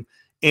Washington.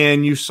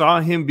 And you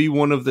saw him be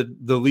one of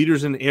the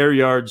leaders in air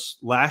yards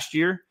last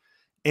year,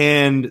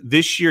 and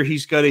this year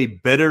he's got a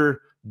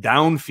better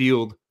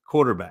downfield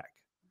quarterback.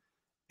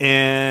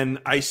 And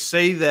I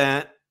say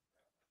that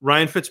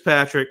Ryan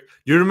Fitzpatrick,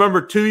 you remember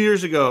 2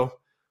 years ago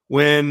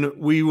when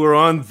we were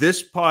on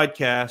this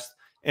podcast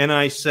and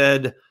I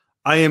said,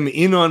 I am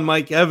in on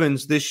Mike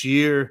Evans this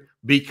year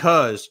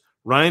because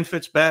Ryan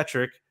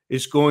Fitzpatrick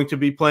is going to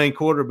be playing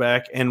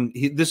quarterback, and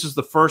this is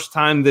the first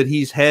time that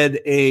he's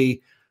had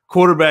a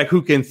quarterback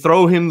who can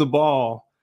throw him the ball